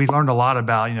learned a lot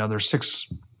about,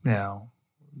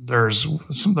 there's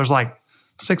there's like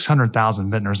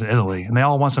 600,000 vintners in Italy, and they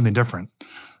all want something different.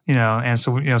 And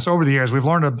so, so over the years, we've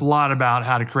learned a lot about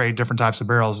how to create different types of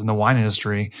barrels in the wine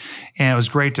industry. And it was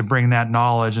great to bring that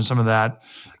knowledge and some of that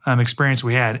experience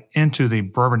we had into the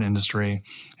bourbon industry.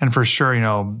 And for sure,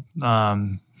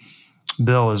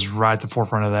 Bill is right at the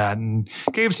forefront of that and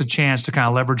gave us a chance to kind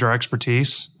of leverage our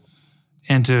expertise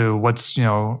into what's,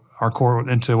 our core,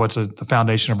 into what's the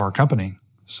foundation of our company.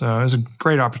 So it was a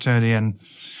great opportunity. And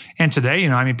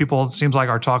today, people, it seems like,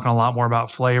 are talking a lot more about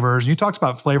flavors. You talked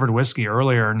about flavored whiskey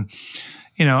earlier, and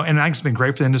and I think it's been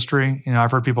great for the industry.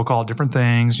 I've heard people call it different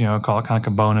things, call it kind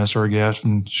of a bonus or a gift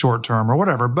and short term or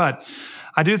whatever. But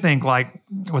I do think, like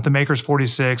with the Makers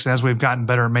 46, as we've gotten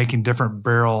better at making different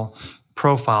barrel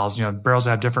profiles, barrels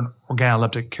that have different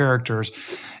organoleptic characters,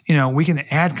 we can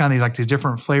add kind of these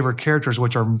different flavor characters,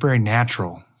 which are very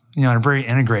natural. And very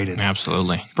integrated.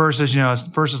 Absolutely. Versus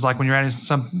like when you're adding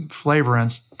some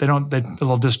flavorants, they're a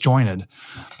little disjointed.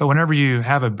 But whenever you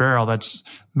have a barrel that's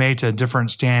made to a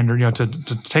different standard, to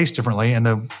taste differently, and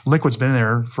the liquid's been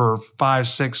there for 5,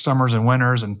 6 summers and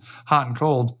winters and hot and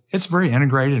cold, it's very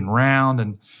integrated and round.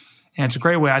 And it's a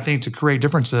great way, I think, to create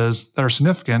differences that are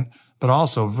significant, but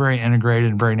also very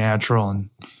integrated and very natural. And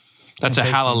that's a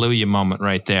hallelujah moment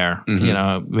right there.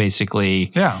 Mm-hmm.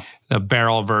 Basically. Yeah. The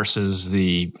barrel versus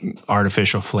the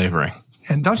artificial flavoring.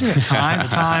 And don't you get the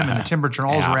time and the temperature and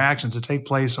all those reactions that take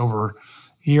place over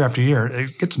year after year,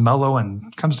 it gets mellow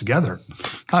and comes together,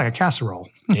 kind of like a casserole.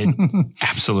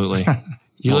 Absolutely.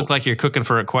 You look like you're cooking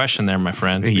for a question there, my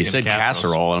friend. You said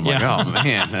casserole, and I'm like, oh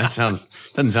man,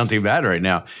 doesn't sound too bad right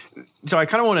now. So I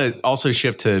kind of want to also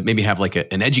shift to maybe have like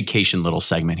an education little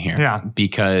segment here. Yeah.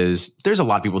 Because there's a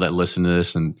lot of people that listen to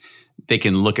this and they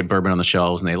can look at bourbon on the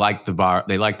shelves and they like the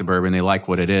bourbon, they like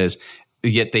what it is,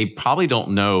 yet they probably don't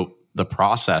know the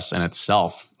process in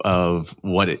itself of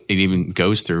what it even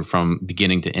goes through from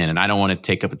beginning to end. And I don't want to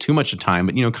take up too much of time,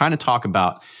 but kind of talk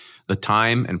about the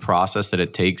time and process that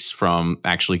it takes from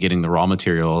actually getting the raw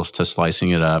materials to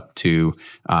slicing it up to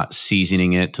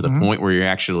seasoning it to the point where you're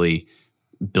actually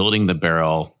building the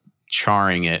barrel,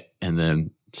 charring it, and then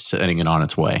setting it on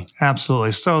its way.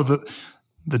 Absolutely. So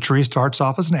the tree starts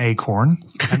off as an acorn,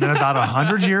 and then about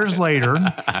 100 years later,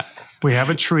 we have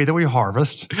a tree that we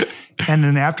harvest. And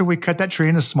then after we cut that tree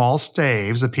into small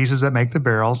staves, the pieces that make the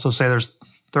barrel, so say there's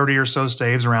 30 or so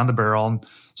staves around the barrel and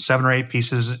 7 or 8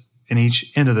 pieces in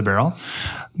each end of the barrel,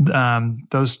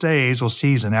 those staves will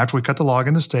season. After we cut the log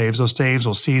into staves, those staves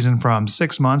will season from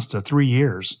 6 months to 3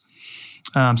 years.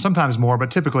 Sometimes more,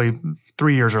 but typically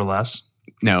 3 years or less.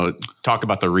 Now, talk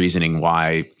about the reasoning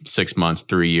why 6 months,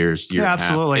 3 years, year yeah, and a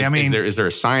half. absolutely. Is there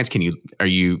a science? Are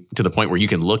you to the point where you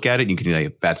can look at it and you can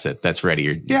say, that's it, that's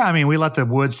ready? Yeah, we let the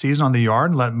wood season on the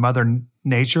yard and let Mother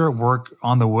Nature work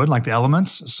on the wood like the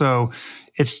elements. So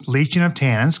it's leaching of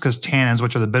tannins, because tannins,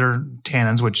 which are the bitter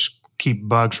tannins, which keep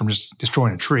bugs from just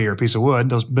destroying a tree or a piece of wood,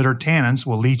 those bitter tannins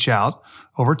will leach out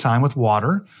over time with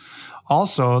water.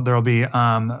 Also, there will be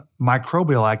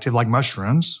microbial activity like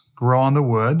mushrooms grow on the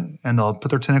wood, and they'll put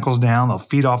their tentacles down, they'll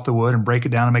feed off the wood and break it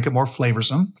down and make it more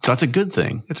flavorsome. So that's a good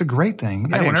thing. It's a great thing.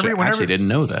 Yeah, I actually didn't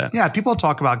know that. Yeah, people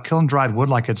talk about kiln-dried wood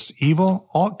like it's evil.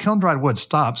 All kiln-dried wood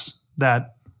stops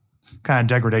that kind of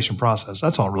degradation process.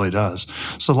 That's all it really does.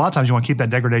 So a lot of times you want to keep that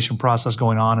degradation process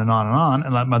going on and on and on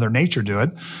and let Mother Nature do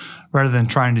it rather than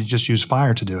trying to just use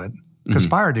fire to do it. Because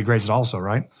fire degrades it also,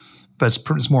 right? But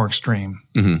it's more extreme.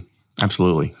 Mm-hmm.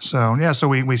 Absolutely. So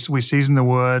we season the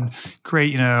wood,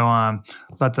 create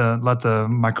let the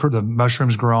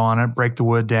mushrooms grow on it, break the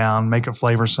wood down, make it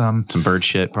flavorsome. Some bird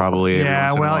shit probably.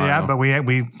 Yeah, but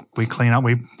we clean up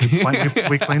we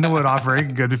clean the wood off very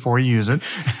good before we use it,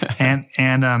 and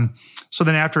so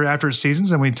then after it seasons,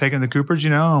 then we take it in the cooperage,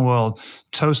 and we'll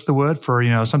toast the wood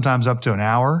for sometimes up to an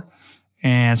hour,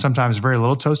 and sometimes very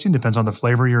little toasting, depends on the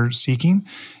flavor you're seeking,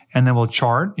 and then we'll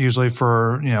char it usually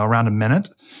for around a minute.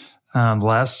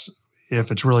 Less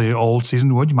if it's really old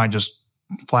seasoned wood, you might just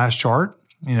flash chart.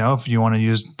 If you want to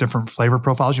use different flavor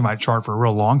profiles, you might chart for a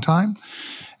real long time.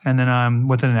 And then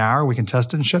within an hour, we can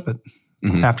test it and ship it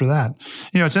after that.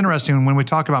 It's interesting when we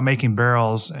talk about making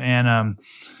barrels, and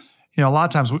a lot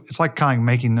of times it's like kind of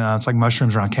making it's like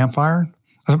mushrooms around a campfire.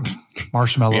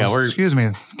 Marshmallows. Yeah, excuse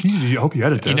me. I hope you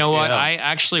edit this. You know what? Yeah. I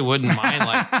actually wouldn't mind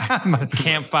like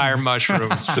campfire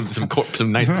mushrooms.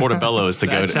 some nice portobellos to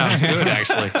go to. That sounds good,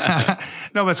 actually.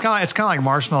 No, but it's kind of like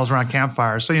marshmallows around a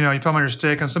campfire. So you put them on your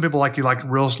stick, and some people like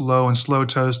real low and slow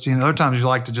toasting. Other times you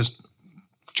like to just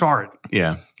char it.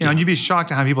 Yeah. And you'd be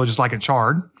shocked at how people just like it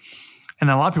charred. And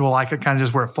then a lot of people like it kind of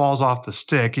just where it falls off the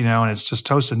stick, and it's just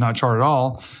toasted, not charred at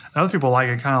all. And other people like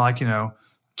it kind of like,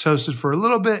 toasted for a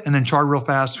little bit and then charred real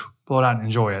fast, blow it out and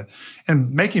enjoy it.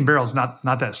 And making barrels not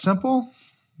that simple,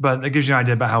 but it gives you an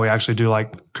idea about how we actually do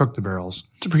cook the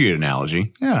barrels. It's a pretty good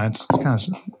analogy. Yeah, it's kind of,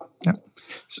 yeah.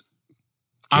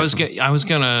 I was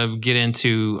gonna get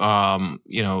into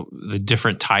the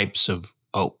different types of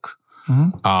oak.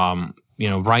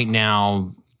 Mm-hmm. Right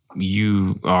now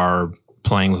you are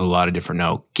playing with a lot of different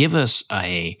oak. Give us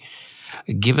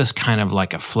kind of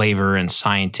like a flavor and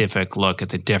scientific look at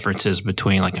the differences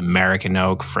between like American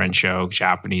oak, French oak,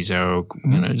 Japanese oak,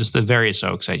 just the various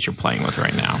oaks that you're playing with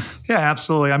right now. Yeah,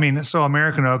 absolutely. I mean, so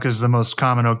American oak is the most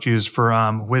common oak used for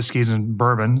whiskeys and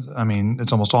bourbon. I mean,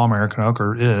 it's almost all American oak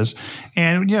or is.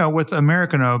 And, with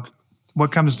American oak,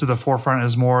 what comes to the forefront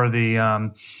is more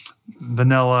the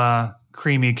vanilla,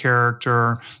 creamy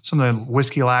character, some of the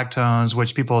whiskey lactones,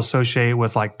 which people associate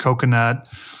with like coconut.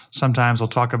 Sometimes we'll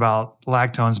talk about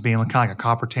lactones being kind of like a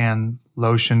copper tan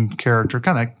lotion character,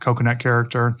 kind of like coconut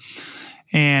character.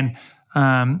 And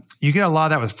you get a lot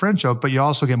of that with French oak, but you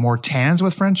also get more tannins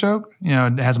with French oak.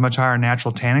 It has a much higher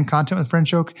natural tannin content with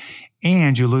French oak,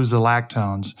 and you lose the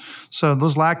lactones. So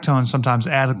those lactones sometimes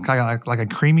add kind of like a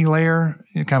creamy layer,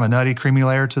 kind of a nutty, creamy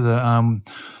layer to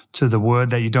the wood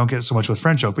that you don't get so much with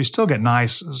French oak. But you still get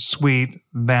nice, sweet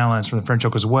balance from the French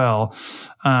oak as well,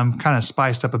 kind of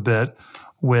spiced up a bit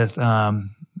with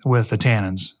the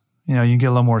tannins. You can get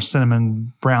a little more cinnamon,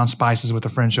 brown spices with the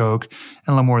French oak, and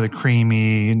a little more of the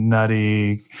creamy,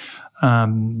 nutty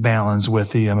balance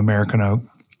with the American oak.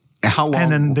 How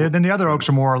long? And then the other oaks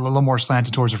are a little more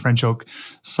slanted towards the French oak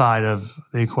side of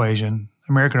the equation.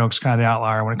 American oak's kind of the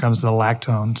outlier when it comes to the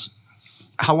lactones.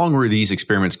 How long were these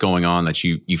experiments going on that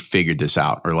you figured this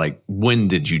out? Or like, when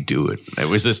did you do it?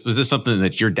 Was this something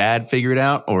that your dad figured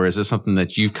out? Or is this something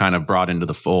that you've kind of brought into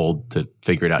the fold to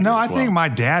figure it out? No, I think my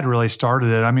dad really started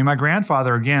it. I mean, my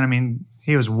grandfather, again,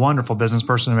 he was a wonderful business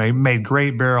person. He made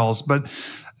great barrels. But,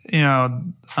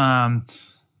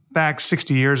 back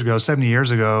 60 years ago, 70 years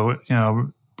ago,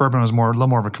 bourbon was a little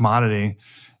more of a commodity.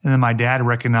 And then my dad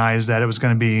recognized that it was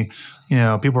going to be,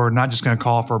 people were not just going to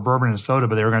call for bourbon and soda,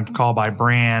 but they were going to call by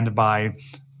brand, by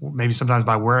maybe sometimes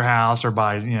by warehouse, or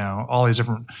by, all these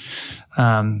different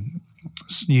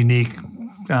unique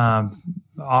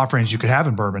offerings you could have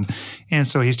in bourbon. And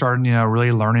so he started,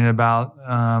 really learning about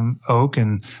oak,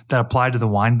 and that applied to the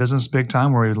wine business big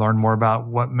time, where we learned more about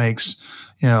what makes,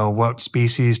 what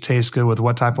species taste good with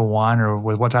what type of wine or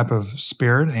with what type of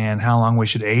spirit, and how long we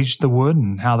should age the wood,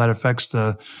 and how that affects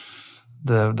the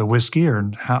whiskey,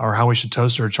 or how we should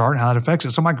toast or char, and how that affects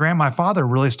it. So my father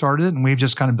really started it, and we've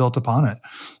just kind of built upon it.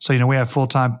 So we have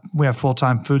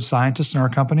full-time food scientists in our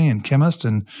company, and chemists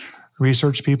and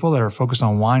research people that are focused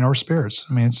on wine or spirits.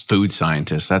 I mean, it's food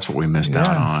scientists. That's what we missed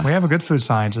out on. We have a good food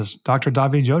scientist, Dr.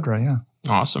 David Jodra. Yeah.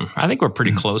 Awesome. I think we're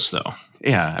pretty close though.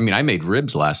 Yeah. I mean, I made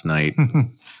ribs last night.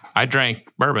 I drank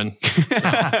bourbon.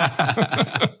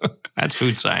 That's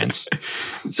food science.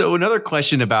 So another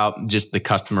question about just the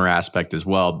customer aspect as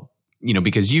well,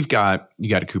 because you got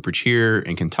a cooperage here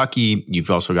in Kentucky. You've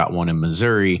also got one in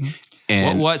Missouri.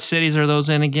 And what cities are those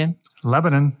in again?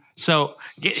 Lebanon. So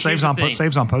saves on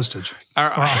postage.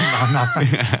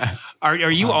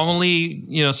 Are you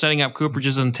only setting up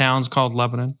cooperages in towns called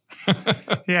Lebanon?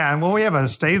 Yeah, and we have a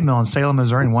stave mill in Salem,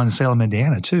 Missouri, and one in Salem,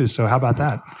 Indiana, too. So how about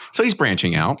that? So he's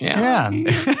branching out. Yeah.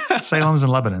 Salem's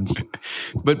and Lebanon's.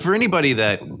 But for anybody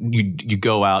that you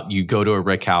go out, you go to a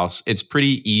rick house, it's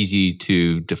pretty easy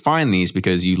to define these,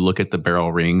 because you look at the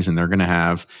barrel rings and they're going to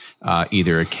have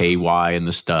either a KY in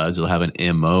the studs, they'll have an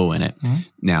MO in it. Mm-hmm.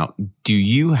 Now, do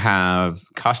you have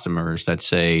customers that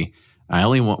say, I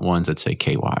only want ones that say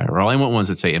KY, or I only want ones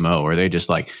that say MO, or are they just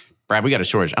like, Brad, we got a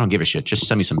shortage. I don't give a shit. Just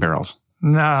send me some barrels.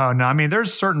 No. I mean,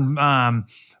 there's certain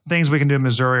things we can do in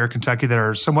Missouri or Kentucky that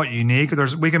are somewhat unique.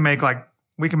 We can make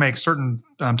certain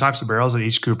types of barrels at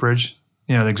each cooperage,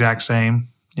 the exact same,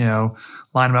 line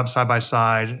them up side by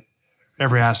side.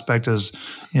 Every aspect is,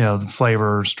 the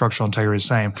flavor, structural integrity is the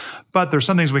same. But there's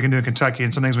some things we can do in Kentucky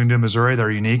and some things we can do in Missouri that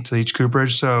are unique to each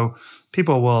cooperage. So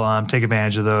people will take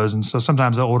advantage of those. And so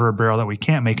sometimes they'll order a barrel that we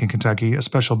can't make in Kentucky, a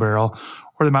special barrel,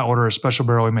 or they might order a special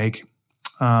barrel we make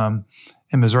in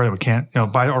Missouri that we can't,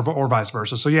 or vice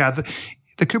versa. So yeah,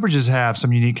 the cooperages have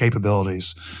some unique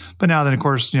capabilities. But now then, of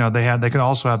course, they can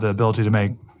also have the ability to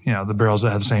make, the barrels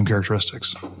that have the same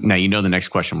characteristics. Now, the next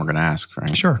question we're going to ask,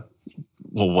 right? Sure.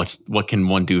 Well, what can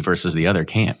one do versus the other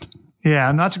can't? Yeah,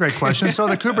 and that's a great question. So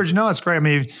the cooperage, it's great. I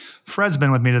mean, Fred's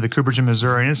been with me to the cooperage in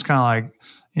Missouri, and it's kind of like,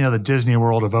 the Disney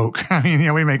World of oak. I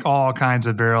mean, we make all kinds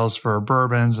of barrels for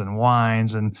bourbons and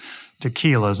wines and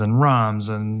tequilas and rums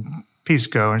and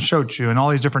Pisco and Shochu and all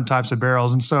these different types of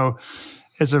barrels. And so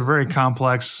it's a very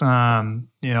complex,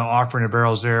 offering of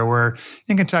barrels there, where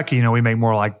in Kentucky, we make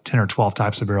more like 10 or 12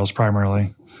 types of barrels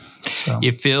primarily. So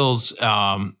It feels,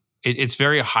 it's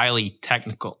very highly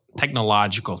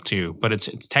technological too, but it's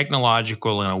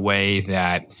technological in a way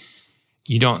that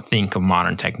you don't think of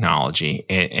modern technology.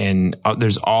 And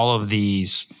there's all of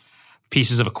these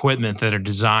pieces of equipment that are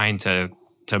designed to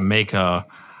make a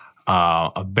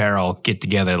barrel get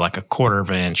together like a quarter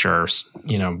of an inch or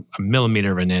a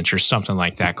millimeter of an inch or something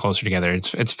like that closer together.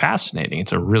 It's fascinating.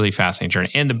 It's a really fascinating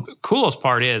journey. And the coolest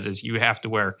part is you have to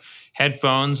wear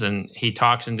headphones, and he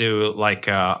talks into like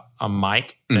a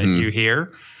mic that you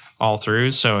hear all through.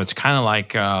 So it's kind of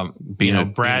like being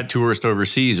a tourist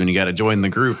overseas when you got to join the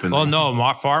group. And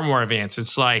far more advanced.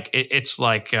 It's like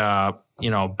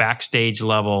backstage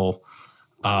level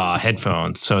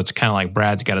headphones. So it's kind of like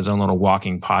Brad's got his own little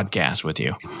walking podcast with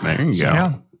you. There you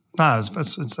go. Yeah,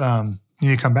 it's you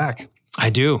need to come back. I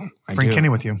do. Bring Kenny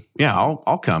with you. Yeah,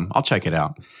 I'll come. I'll check it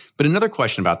out. But another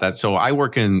question about that. So I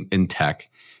work in tech,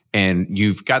 and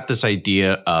you've got this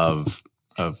idea of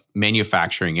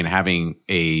manufacturing and having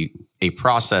a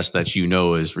process that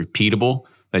is repeatable,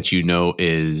 that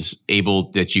is able,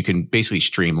 that you can basically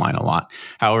streamline a lot.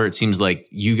 However, it seems like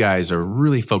you guys are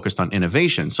really focused on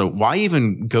innovation. So why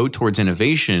even go towards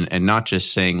innovation and not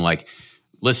just saying like,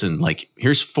 listen, like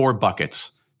here's 4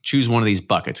 buckets. Choose one of these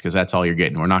buckets because that's all you're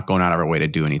getting. We're not going out of our way to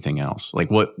do anything else. Like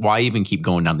why even keep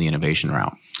going down the innovation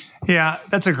route? Yeah,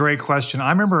 that's a great question.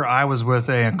 I remember I was with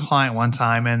a client one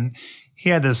time, and he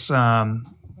had this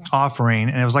offering,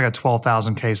 and it was like a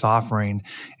 12,000 case offering.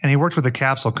 And he worked with a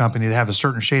capsule company to have a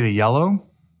certain shade of yellow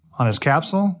on his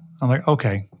capsule. I'm like,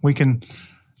 okay, we can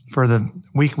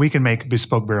make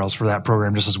bespoke barrels for that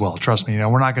program just as well. Trust me,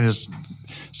 we're not going to just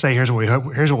say here's what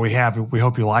we have. We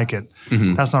hope you like it.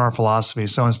 Mm-hmm. That's not our philosophy.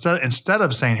 So instead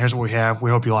of saying here's what we have,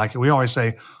 we hope you like it, we always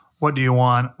say, what do you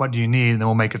want? What do you need? And then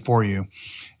we'll make it for you.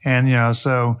 And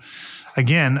so.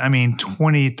 Again, I mean,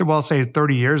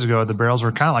 30 years ago, the barrels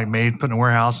were kind of like made, put in a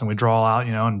warehouse, and we draw out,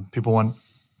 and people want,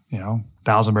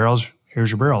 1,000 barrels. Here's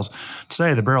your barrels.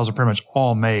 Today, the barrels are pretty much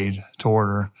all made to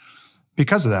order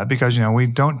because of that. Because, we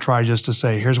don't try just to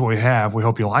say, here's what we have. We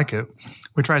hope you like it.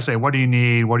 We try to say, what do you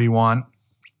need? What do you want?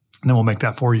 And then we'll make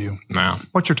that for you. Wow.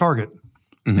 What's your target?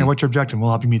 Mm-hmm. And what's your objective?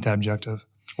 We'll help you meet that objective.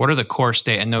 What are the core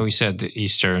states? I know we said the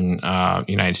eastern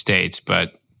United States,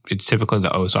 but it's typically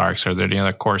the Ozarks. Are there any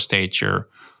other core states you're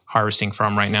harvesting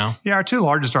from right now? Yeah, our 2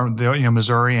 largest are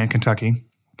Missouri and Kentucky.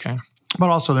 Okay, but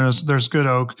also there's good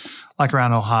oak like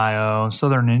around Ohio.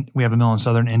 We have a mill in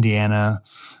southern Indiana.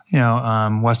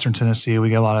 Western Tennessee, we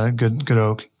get a lot of good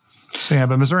oak. So yeah,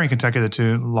 but Missouri and Kentucky are the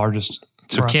 2 largest.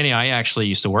 So Kenny, I actually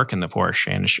used to work in the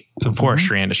forestry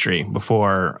industry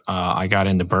before I got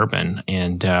into bourbon,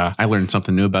 and I learned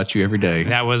something new about you every day.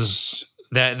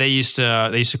 That they used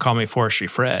to call me Forestry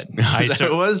Fred.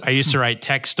 I used to write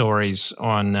tech stories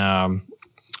on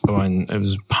it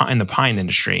was in the pine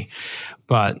industry,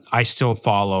 but I still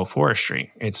follow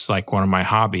forestry. It's like one of my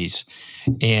hobbies.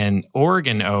 And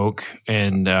Oregon oak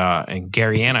and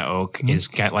Gariana oak is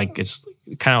it's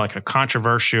kind of like a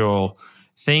controversial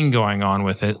thing going on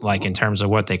with it, like in terms of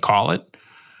what they call it.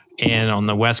 And on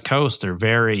the West Coast,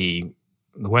 the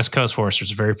West Coast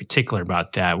foresters are very particular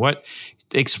about that.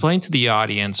 Explain to the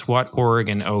audience what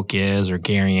Oregon oak is or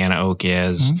Gariana oak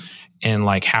is, and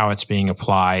like how it's being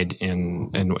applied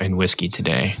in whiskey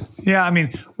today. Yeah, I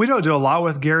mean, we don't do a lot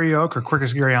with Gary oak or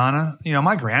Quercus Gariana.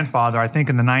 My grandfather, I think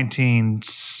in the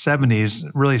 1970s,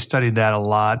 really studied that a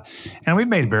lot, and we've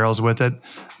made barrels with it.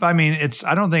 But I mean,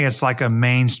 I don't think it's like a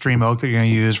mainstream oak that you're going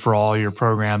to use for all your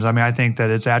programs. I mean, I think that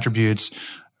its attributes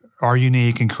are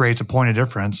unique and creates a point of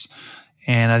difference.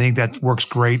 And I think that works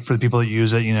great for the people that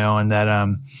use it, and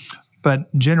that,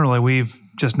 but generally we've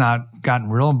just not gotten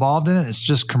real involved in it. It's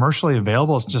just commercially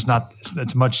available. It's just not,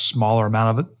 it's a much smaller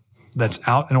amount of it that's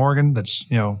out in Oregon that's,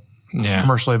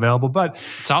 commercially available. But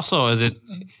it's also, is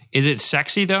it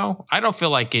sexy though? I don't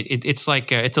feel like it's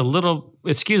like, it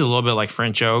skews a little bit like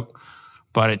French oak,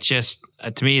 but it just,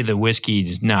 to me, the whiskey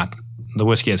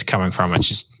that's coming from it's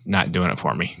just not doing it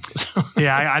for me.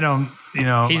 Yeah, I don't.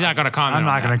 He's not going to comment. I'm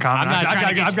not going to comment.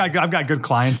 I've got good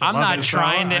clients. I'm not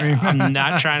trying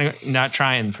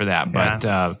for that,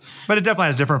 yeah. But it definitely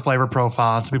has different flavor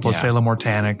profiles. Some people would say a little more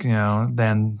tannic,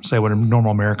 than say what a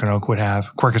normal American oak would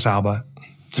have. Quercus alba.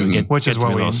 So we get, which is to what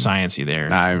be a we little sciencey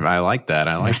there. I like that.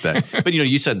 I like that. But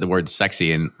you said the word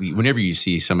sexy, and whenever you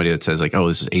see somebody that says like, "Oh,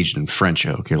 this is aged in French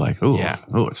oak," you're like, "Oh, Yeah.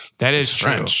 that is is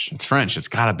true. French. It's French. It's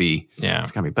got to be. Yeah.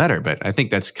 It's got to be better." But I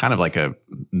think that's kind of like a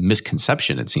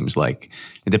misconception. It seems like,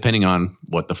 depending on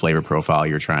what the flavor profile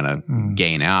you're trying to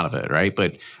gain out of it, right?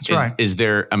 But is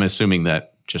there? I'm assuming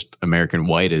that just American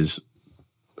white is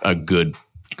a good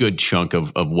chunk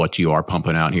of what you are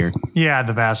pumping out here. Yeah,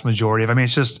 the vast majority of. I mean,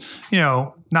 it's just,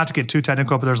 not to get too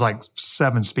technical, but there's like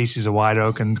 7 species of white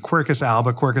oak, and Quercus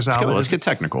alba. Let's get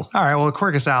technical. All right. Well,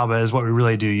 Quercus alba is what we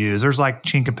really do use. There's like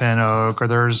chinkapin oak, or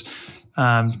there's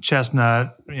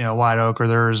chestnut, white oak, or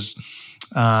there's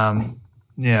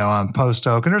post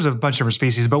oak, and there's a bunch of different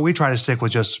species. But we try to stick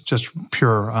with just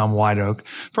pure white oak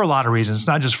for a lot of reasons. It's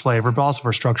not just flavor, but also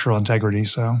for structural integrity.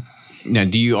 So. Now,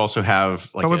 do you also have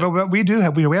like? But we do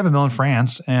have we have a mill in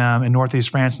France, in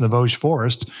northeast France, in the Vosges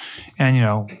Forest, and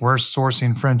we're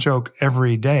sourcing French oak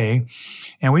every day,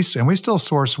 and we still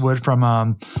source wood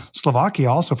from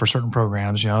Slovakia also for certain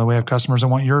programs. We have customers that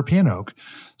want European oak,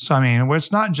 so I mean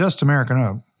it's not just American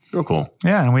oak. Real cool.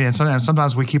 Yeah, and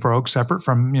sometimes we keep our oak separate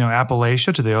from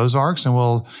Appalachia to the Ozarks, and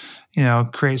we'll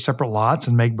create separate lots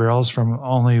and make barrels from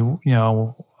only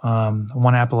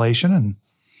one appellation and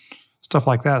stuff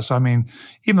like that. So I mean,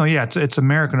 even though it's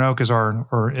American oak is our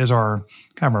kind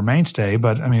of our mainstay,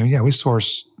 but I mean we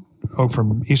source oak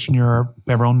from Eastern Europe.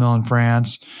 We have our own mill in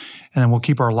France, and then we'll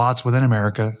keep our lots within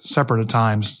America separate at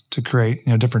times to create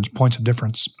different points of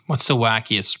difference. What's the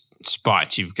wackiest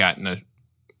spot you've gotten an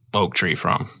oak tree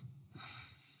from?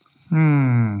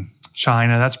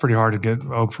 China. That's pretty hard to get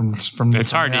oak from.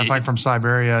 It's hard to like from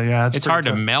Siberia. Yeah, it's hard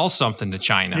to mail something to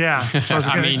China. Yeah,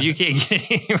 I mean you can't get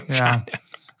it from China.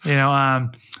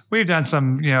 We've done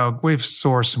some, we've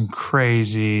sourced some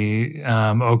crazy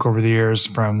oak over the years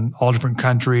from all different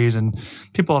countries, and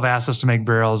people have asked us to make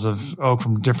barrels of oak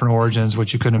from different origins,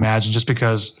 which you couldn't imagine, just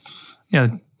because,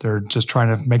 they're just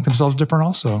trying to make themselves different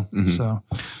also. Mm-hmm. So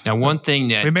now one thing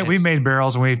that we made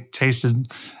barrels, and we've tasted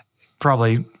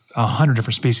probably 100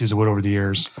 different species of wood over the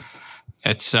years.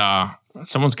 It's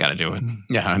someone's got to do it.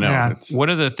 Yeah, I know. Yeah. One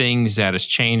of the things that has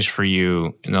changed for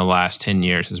you in the last 10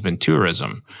 years has been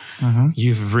tourism. Mm-hmm.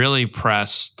 You've really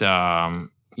pressed,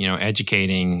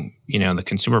 educating, the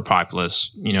consumer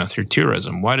populace, through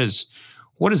tourism. What has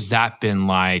that been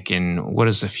like, and what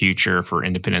is the future for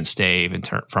Independent Stave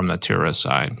from the tourist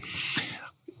side?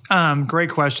 Great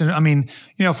question. I mean,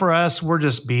 for us, we're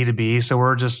just B2B. So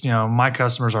we're just, my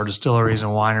customers are distilleries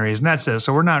and wineries, and that's it.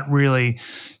 So we're not really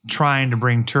trying to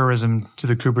bring tourism to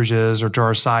the cooperages or to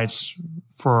our sites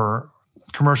for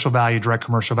direct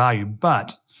commercial value.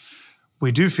 But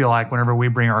we do feel like whenever we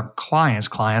bring our clients,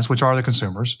 which are the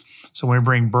consumers, so when we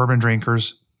bring bourbon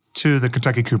drinkers to the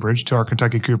Kentucky cooperage, to our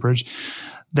Kentucky cooperage,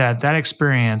 that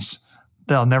experience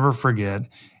they'll never forget.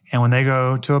 And when they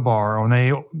go to a bar or when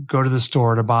they go to the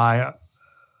store to buy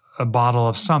a bottle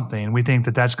of something, we think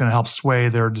that that's going to help sway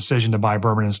their decision to buy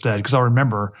bourbon instead, because I'll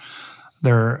remember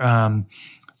their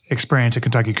experience at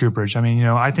Kentucky cooperage. I mean,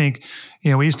 I think,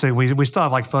 we still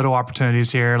have like photo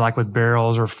opportunities here, like with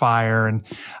barrels or fire. And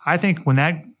I think when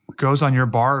that goes on your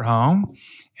bar at home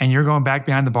and you're going back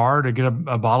behind the bar to get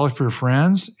a bottle for your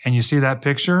friends and you see that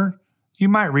picture, you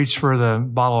might reach for the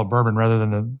bottle of bourbon rather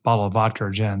than the bottle of vodka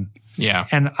or gin. Yeah.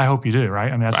 And I hope you do,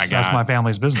 right? I mean, that's my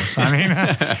family's business. I mean,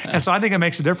 and so I think it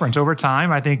makes a difference over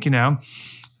time. I think,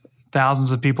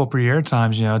 thousands of people per year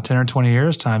times, 10 or 20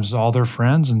 years times all their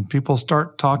friends, and people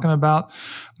start talking about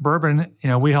bourbon.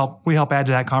 We help add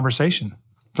to that conversation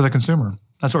for the consumer.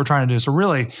 That's what we're trying to do. So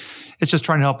really, it's just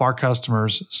trying to help our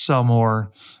customers sell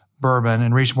more bourbon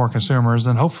and reach more consumers.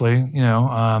 And hopefully,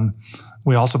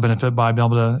 we also benefit by being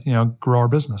able to, grow our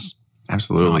business.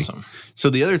 Absolutely. Awesome. So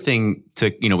the other thing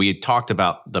we had talked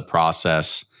about the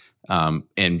process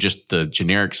and just the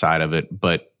generic side of it,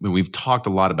 but we've talked a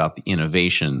lot about the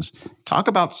innovations. Talk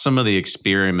about some of the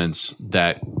experiments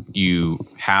that you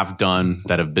have done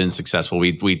that have been successful.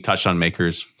 We touched on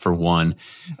makers for one,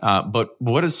 but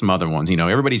what are some other ones?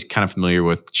 Everybody's kind of familiar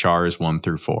with chars 1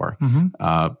 through 4,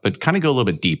 but kind of go a little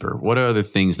bit deeper. What are other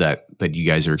things that you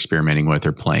guys are experimenting with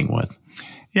or playing with?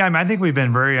 Yeah, I mean, I think we've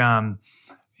been very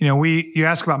you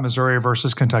ask about Missouri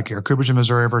versus Kentucky, or cooperage in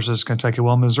Missouri versus Kentucky.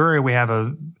 Well, in Missouri,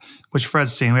 which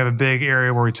Fred's seen, we have a big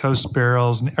area where we toast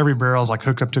barrels, and every barrel is like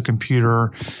hooked up to a computer,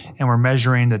 and we're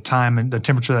measuring the time and the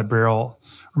temperature of that barrel.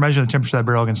 We're measuring the temperature of that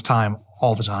barrel against time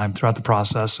all the time throughout the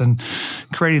process, and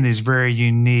creating these very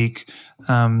unique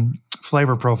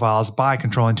flavor profiles by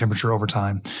controlling temperature over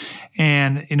time.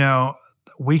 And,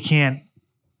 we can't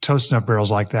toast enough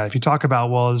barrels like that. If you talk about,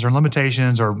 well, is there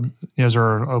limitations or is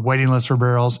there a waiting list for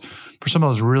barrels? For some of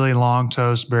those really long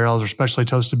toast barrels or specially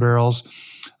toasted barrels,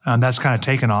 that's kind of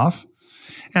taken off.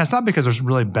 And it's not because they're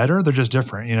really better, they're just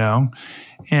different,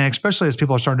 And especially as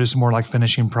people are starting to do some more like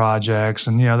finishing projects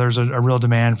and, there's a real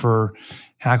demand for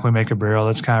how can we make a barrel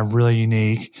that's kind of really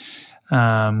unique.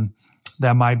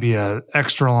 That might be a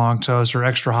extra long toast or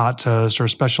extra hot toast or a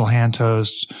special hand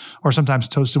toast, or sometimes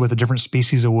toasted with a different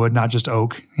species of wood, not just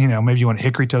oak. Maybe you want a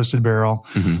hickory toasted barrel,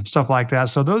 stuff like that.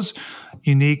 So those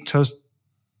unique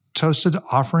toasted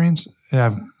offerings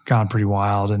have gone pretty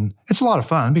wild, and it's a lot of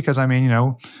fun because I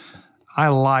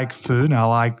like food and I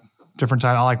like different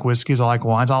types. I like whiskeys, I like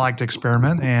wines, I like to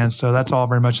experiment, and so that's all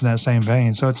very much in that same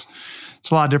vein. So it's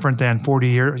a lot different than 50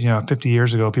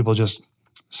 years ago. People just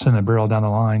send a barrel down the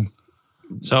line.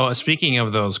 So speaking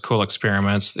of those cool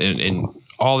experiments, in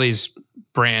all these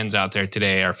brands out there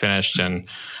today are finished in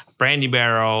brandy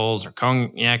barrels or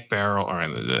cognac barrel, or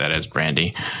that is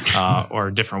brandy,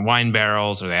 or different wine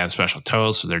barrels, or they have special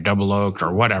toasts, or they're double oaked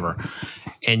or whatever.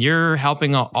 And you're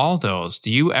helping all those. Do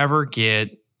you ever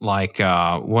get like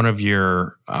one of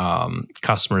your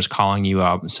customers calling you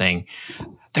up and saying,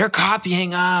 they're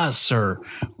copying us, or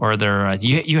they're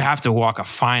you have to walk a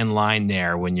fine line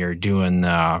there when you're doing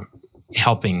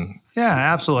helping? Yeah,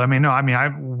 absolutely.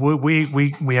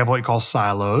 We have what we call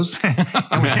silos,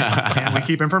 and we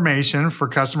keep information for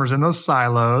customers in those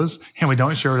silos, and we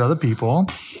don't share with other people.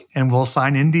 And we'll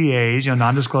sign NDAs,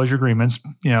 non-disclosure agreements,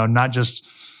 not just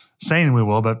saying we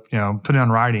will, but put it on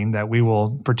writing that we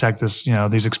will protect this,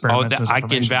 these experiments. I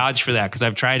can vouch for that because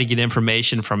I've tried to get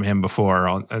information from him before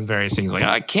on various things. Like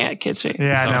I can't say.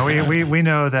 Yeah, so, no, we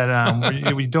know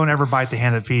that we don't ever bite the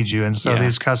hand that feeds you, and so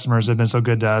these customers have been so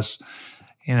good to us.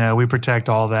 We protect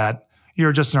all that.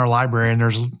 You're just in our library, and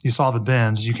you saw the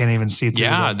bins. You can't even see through.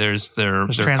 Yeah, there's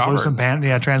translucent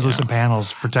translucent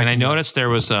panels protecting. And I noticed there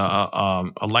was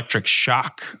a electric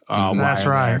shock. That's wire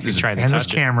right. If you tried to and touch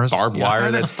there's cameras, barbed wire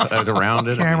that's around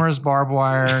it. Cameras, barbed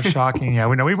wire, shocking. Yeah,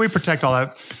 we protect all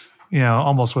that.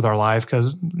 Almost with our life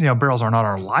because barrels are not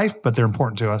our life, but they're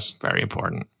important to us. Very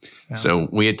important. Yeah. So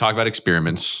we had talked about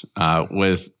experiments.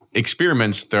 With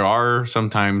experiments, there are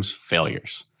sometimes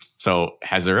failures. So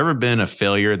has there ever been a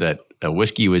failure that a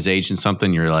whiskey was aged in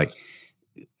something you're like,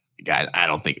 I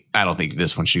don't think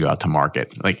this one should go out to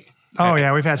market? Like, oh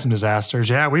yeah, we've had some disasters.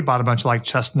 Yeah, we bought a bunch of like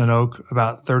chestnut oak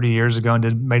about 30 years ago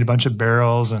and made a bunch of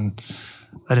barrels, and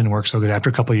that didn't work so good.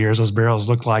 After a couple of years, those barrels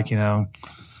looked like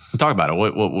Talk about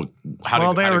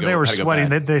it. They were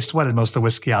sweating. They sweated most of the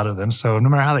whiskey out of them. So no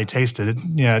matter how they tasted, it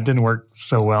didn't work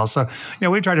so well. So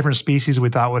we tried different species we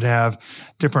thought would have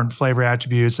different flavor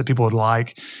attributes that people would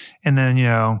like. And then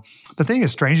the thing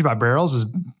that's strange about barrels is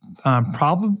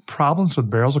problems with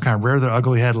barrels will kind of rear their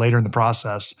ugly head later in the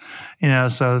process.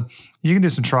 So you can do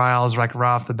some trials like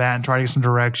right off the bat and try to get some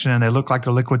direction. They look like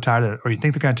they're liquid tied, or you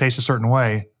think they're going to taste a certain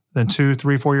way. Then 2,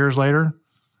 3, 4 years later,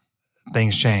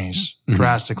 things change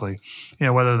drastically.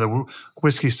 Whether the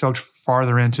whiskey soaked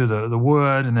farther into the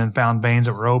wood and then found veins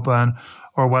that were open,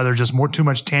 or whether just too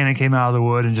much tannin came out of the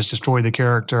wood and just destroyed the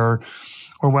character,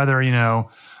 or whether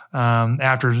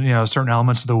after certain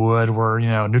elements of the wood were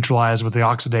neutralized with the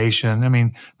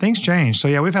oxidation. Things change. So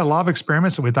yeah, we've had a lot of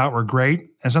experiments that we thought were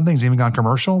great, and some things even gone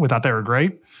commercial. We thought they were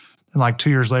great, and like 2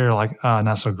 years later,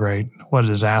 not so great. What a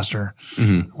disaster.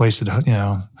 Wasted,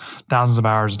 thousands of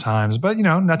hours of times. But,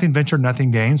 nothing ventured,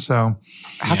 nothing gained. So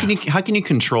how can you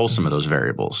control some of those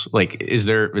variables? Like, is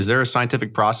there a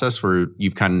scientific process where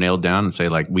you've kind of nailed down and say,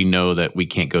 like, we know that we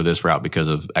can't go this route because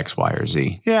of X, Y, or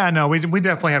Z? Yeah, no, we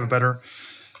definitely have a better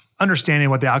understanding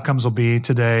what the outcomes will be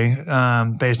today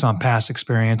based on past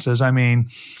experiences.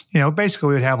 Basically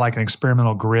we would have like an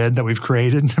experimental grid that we've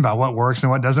created about what works and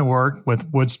what doesn't work with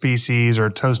wood species or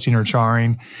toasting or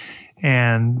charring.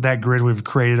 And that grid we've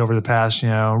created over the past,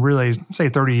 really say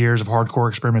 30 years of hardcore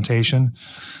experimentation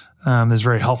is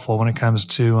very helpful when it comes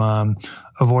to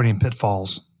avoiding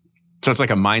pitfalls. So it's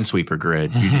like a minesweeper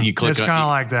grid. You click. It's kind of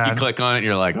like that. You click on it, and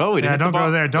you're like, "Oh, we didn't hit don't the bomb.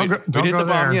 go there. Don't hit go the bomb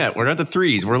there yet. We're at the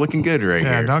 3s. We're looking good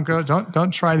here."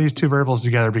 Don't try these two variables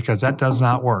together because that does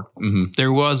not work.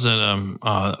 There was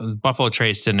Buffalo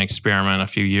Trace did an experiment a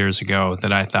few years ago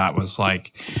that I thought was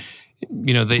like,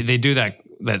 they do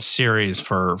that series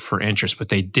for interest, but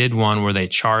they did one where they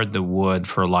charred the wood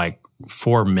for like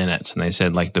 4 minutes, and they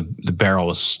said like the barrel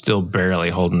was still barely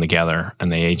holding together,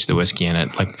 and they aged the whiskey in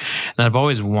it. Like, and I've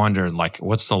always wondered, like,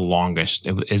 what's the longest?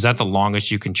 Is that the longest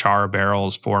you can char a barrel?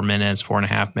 Is 4 minutes,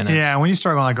 4.5 minutes? Yeah, when you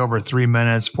start going like over 3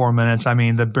 minutes, 4 minutes,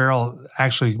 the barrel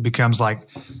actually becomes like,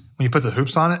 when you put the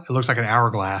hoops on it, it looks like an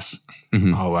hourglass.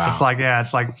 Oh, wow. It's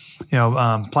like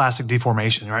plastic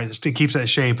deformation, right? It keeps that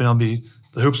shape, and the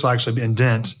hoops will actually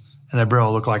indent, and the barrel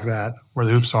will look like that where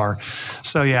the hoops are.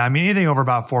 So yeah, I mean, anything over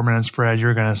about 4 minutes, Fred,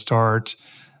 you're going to start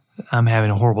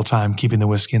having a horrible time keeping the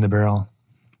whiskey in the barrel.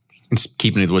 It's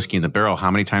keeping the whiskey in the barrel.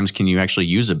 How many times can you actually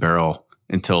use a barrel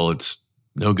until it's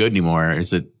no good anymore?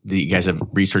 Do you guys have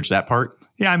researched that part?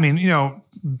 Yeah, I mean,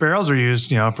 barrels are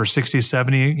used, for 60,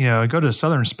 70. Go to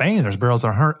southern Spain, there's barrels that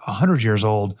are 100 years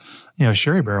old,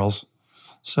 sherry barrels.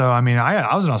 So, I mean,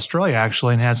 I was in Australia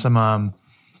actually and had some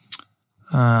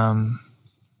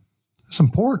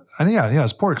port. I think, yeah, it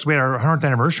was port because we had our 100th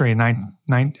anniversary in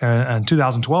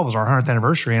 2012 was our 100th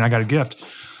anniversary, and I got a gift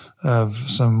of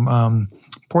some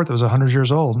port that was 100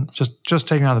 years old, just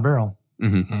taken out of the barrel.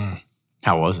 Mm-hmm.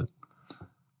 How was it?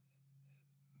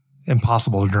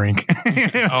 Impossible to drink.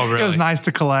 Oh, really? It was nice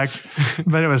to collect,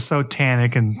 but it was so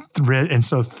tannic and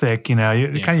so thick.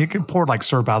 You could pour like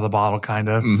syrup out of the bottle, kind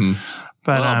of. Mm-hmm.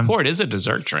 But port is a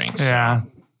dessert drink. So. Yeah.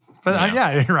 But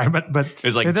yeah, right. But it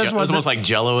was like it was almost like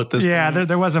Jello at this point. Yeah,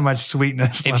 there wasn't much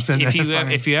sweetness left in this.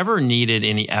 If you ever needed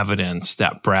any evidence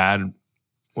that Brad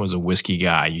was a whiskey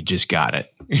guy, you just got it.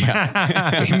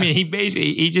 Yeah. I mean,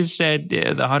 he just said the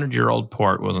 100-year-old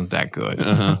port wasn't that good.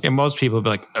 Uh-huh. And most people would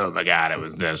be like, oh my God, it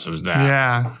was this, it was that.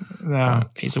 Yeah. No.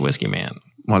 He's a whiskey man.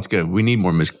 Well, that's good. We need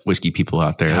more whiskey people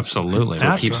out there. Absolutely.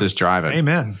 That's what keeps us driving.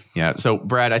 Amen. Yeah. So,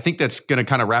 Brad, I think that's going to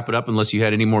kind of wrap it up unless you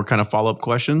had any more kind of follow-up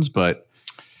questions. But,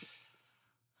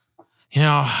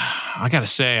 I got to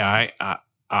say,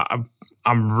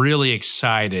 I'm really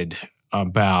excited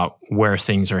about where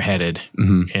things are headed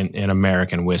in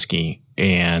American whiskey.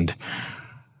 And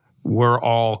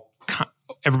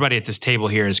everybody at this table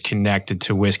here is connected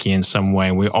to whiskey in some way.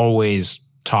 We always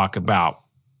talk about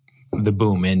the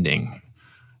boom ending,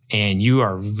 and you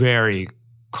are very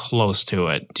close to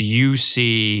it. Do you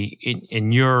see,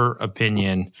 in your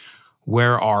opinion,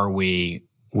 where are we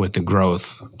with the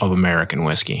growth of American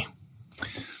whiskey?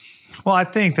 Well, I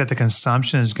think that the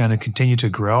consumption is going to continue to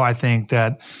grow. I think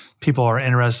that people are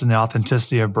interested in the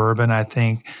authenticity of bourbon. I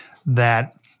think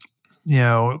that,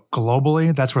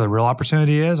 globally, that's where the real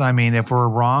opportunity is. I mean, if we're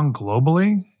wrong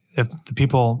globally, if the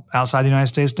people outside the United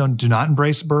States do not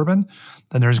embrace bourbon,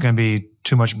 then there's going to be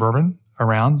too much bourbon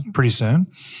around pretty soon.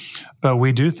 But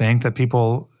we do think that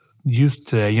youth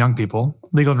today, young people,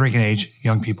 legal drinking age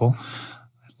young people,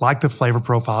 like the flavor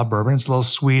profile of bourbon. It's a little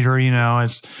sweeter,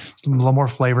 it's a little more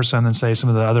flavorsome than, say, some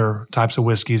of the other types of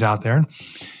whiskeys out there.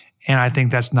 And I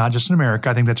think that's not just in America.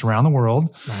 I think that's around the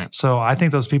world. Right. So I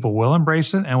think those people will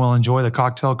embrace it and will enjoy the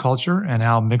cocktail culture and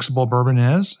how mixable bourbon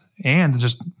is and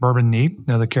just bourbon neat,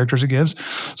 the characters it gives.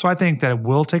 So I think that it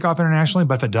will take off internationally.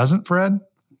 But if it doesn't, Fred,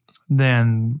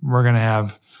 then we're going to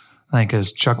have, I think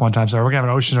as Chuck one time said, we're going to have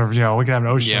an ocean of,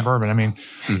 of bourbon. I mean,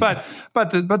 but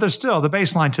there's still, the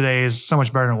baseline today is so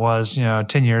much better than it was,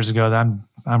 10 years ago. That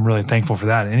I'm really thankful for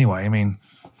that anyway. I mean,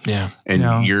 yeah.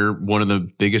 And you're one of the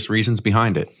biggest reasons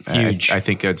behind it. Huge. I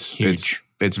think it's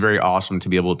very awesome to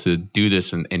be able to do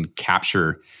this and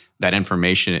capture that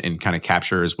information and kind of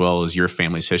capture as well as your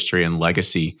family's history and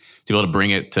legacy to be able to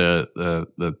bring it to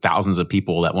the thousands of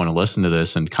people that want to listen to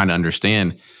this and kind of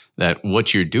understand that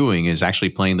what you're doing is actually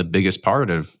playing the biggest part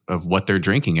of what they're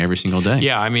drinking every single day.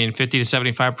 Yeah, I mean, 50 to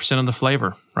 75% of the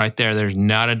flavor right there. There's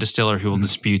not a distiller who will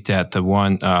dispute that. The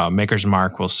one, Maker's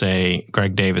Mark will say,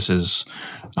 Greg Davis used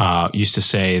to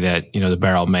say that, the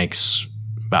barrel makes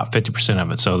about 50%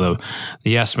 of it. So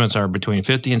the estimates are between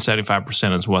 50 and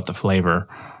 75% is what the flavor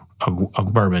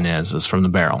of bourbon is from the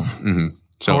barrel. Mm-hmm.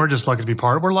 So we're just lucky to be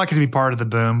we're lucky to be part of the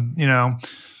boom,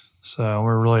 So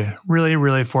we're really, really,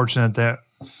 really fortunate that,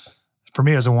 for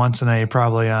me, it was a once in a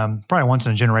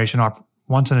generation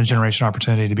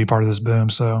opportunity to be part of this boom.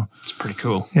 So it's pretty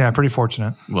cool. Yeah, pretty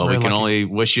fortunate. Well, we can only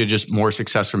wish you just more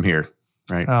success from here,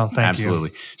 right? Oh, thank you.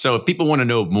 Absolutely. So if people want to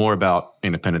know more about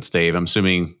Independent Stave, I'm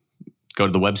assuming go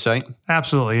to the website?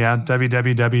 Absolutely, yeah.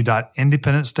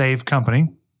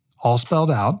 www.independentstavecompany, all spelled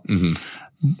out,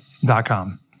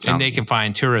 .com. And they can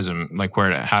find tourism, like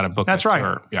how to book. That's right.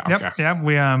 Tour. Yeah. Yep. Okay. Yep.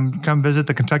 We come visit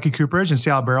the Kentucky Cooperage and see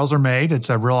how barrels are made.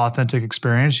 It's a real authentic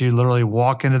experience. You literally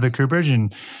walk into the cooperage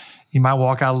and you might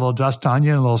walk out a little dust on you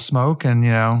and a little smoke, and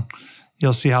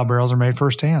you'll see how barrels are made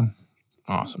firsthand.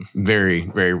 Awesome. Very,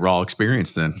 very raw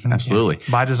experience then. Absolutely.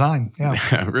 Yeah. By design.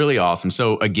 Yeah. Really awesome.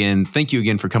 So again, thank you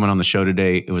again for coming on the show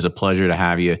today. It was a pleasure to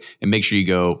have you, and make sure you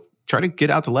go try to get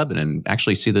out to Lebanon and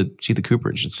actually see the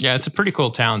cooperage. It's a pretty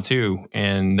cool town too,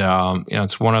 and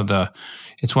it's one of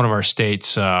our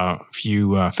state's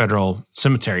few federal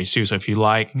cemeteries too. So if you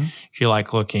like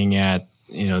looking at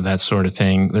that sort of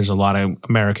thing, there's a lot of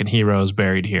American heroes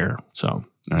buried here. So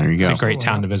There you go. It's a great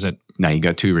town to visit. Now you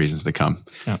got 2 reasons to come.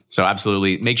 Yeah. So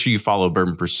absolutely, make sure you follow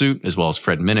Bourbon Pursuit as well as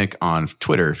Fred Minnick on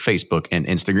Twitter, Facebook, and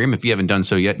Instagram. If you haven't done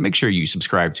so yet, make sure you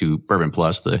subscribe to Bourbon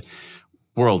Plus, the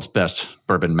world's best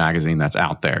bourbon magazine that's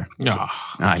out there. So,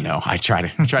 I know. I try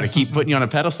to keep putting you on a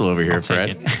pedestal over here,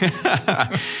 Fred.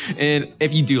 And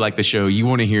if you do like the show, you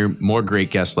want to hear more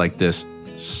great guests like this,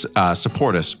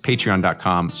 support us,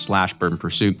 patreon.com/Bourbon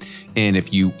Pursuit. And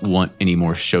if you want any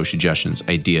more show suggestions,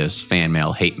 ideas, fan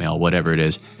mail, hate mail, whatever it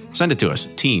is, send it to us,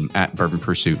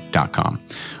 team@bourbonpursuit.com.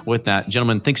 With that,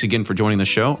 gentlemen, thanks again for joining the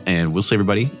show, and we'll see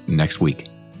everybody next week.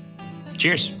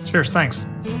 Cheers. Cheers. Thanks.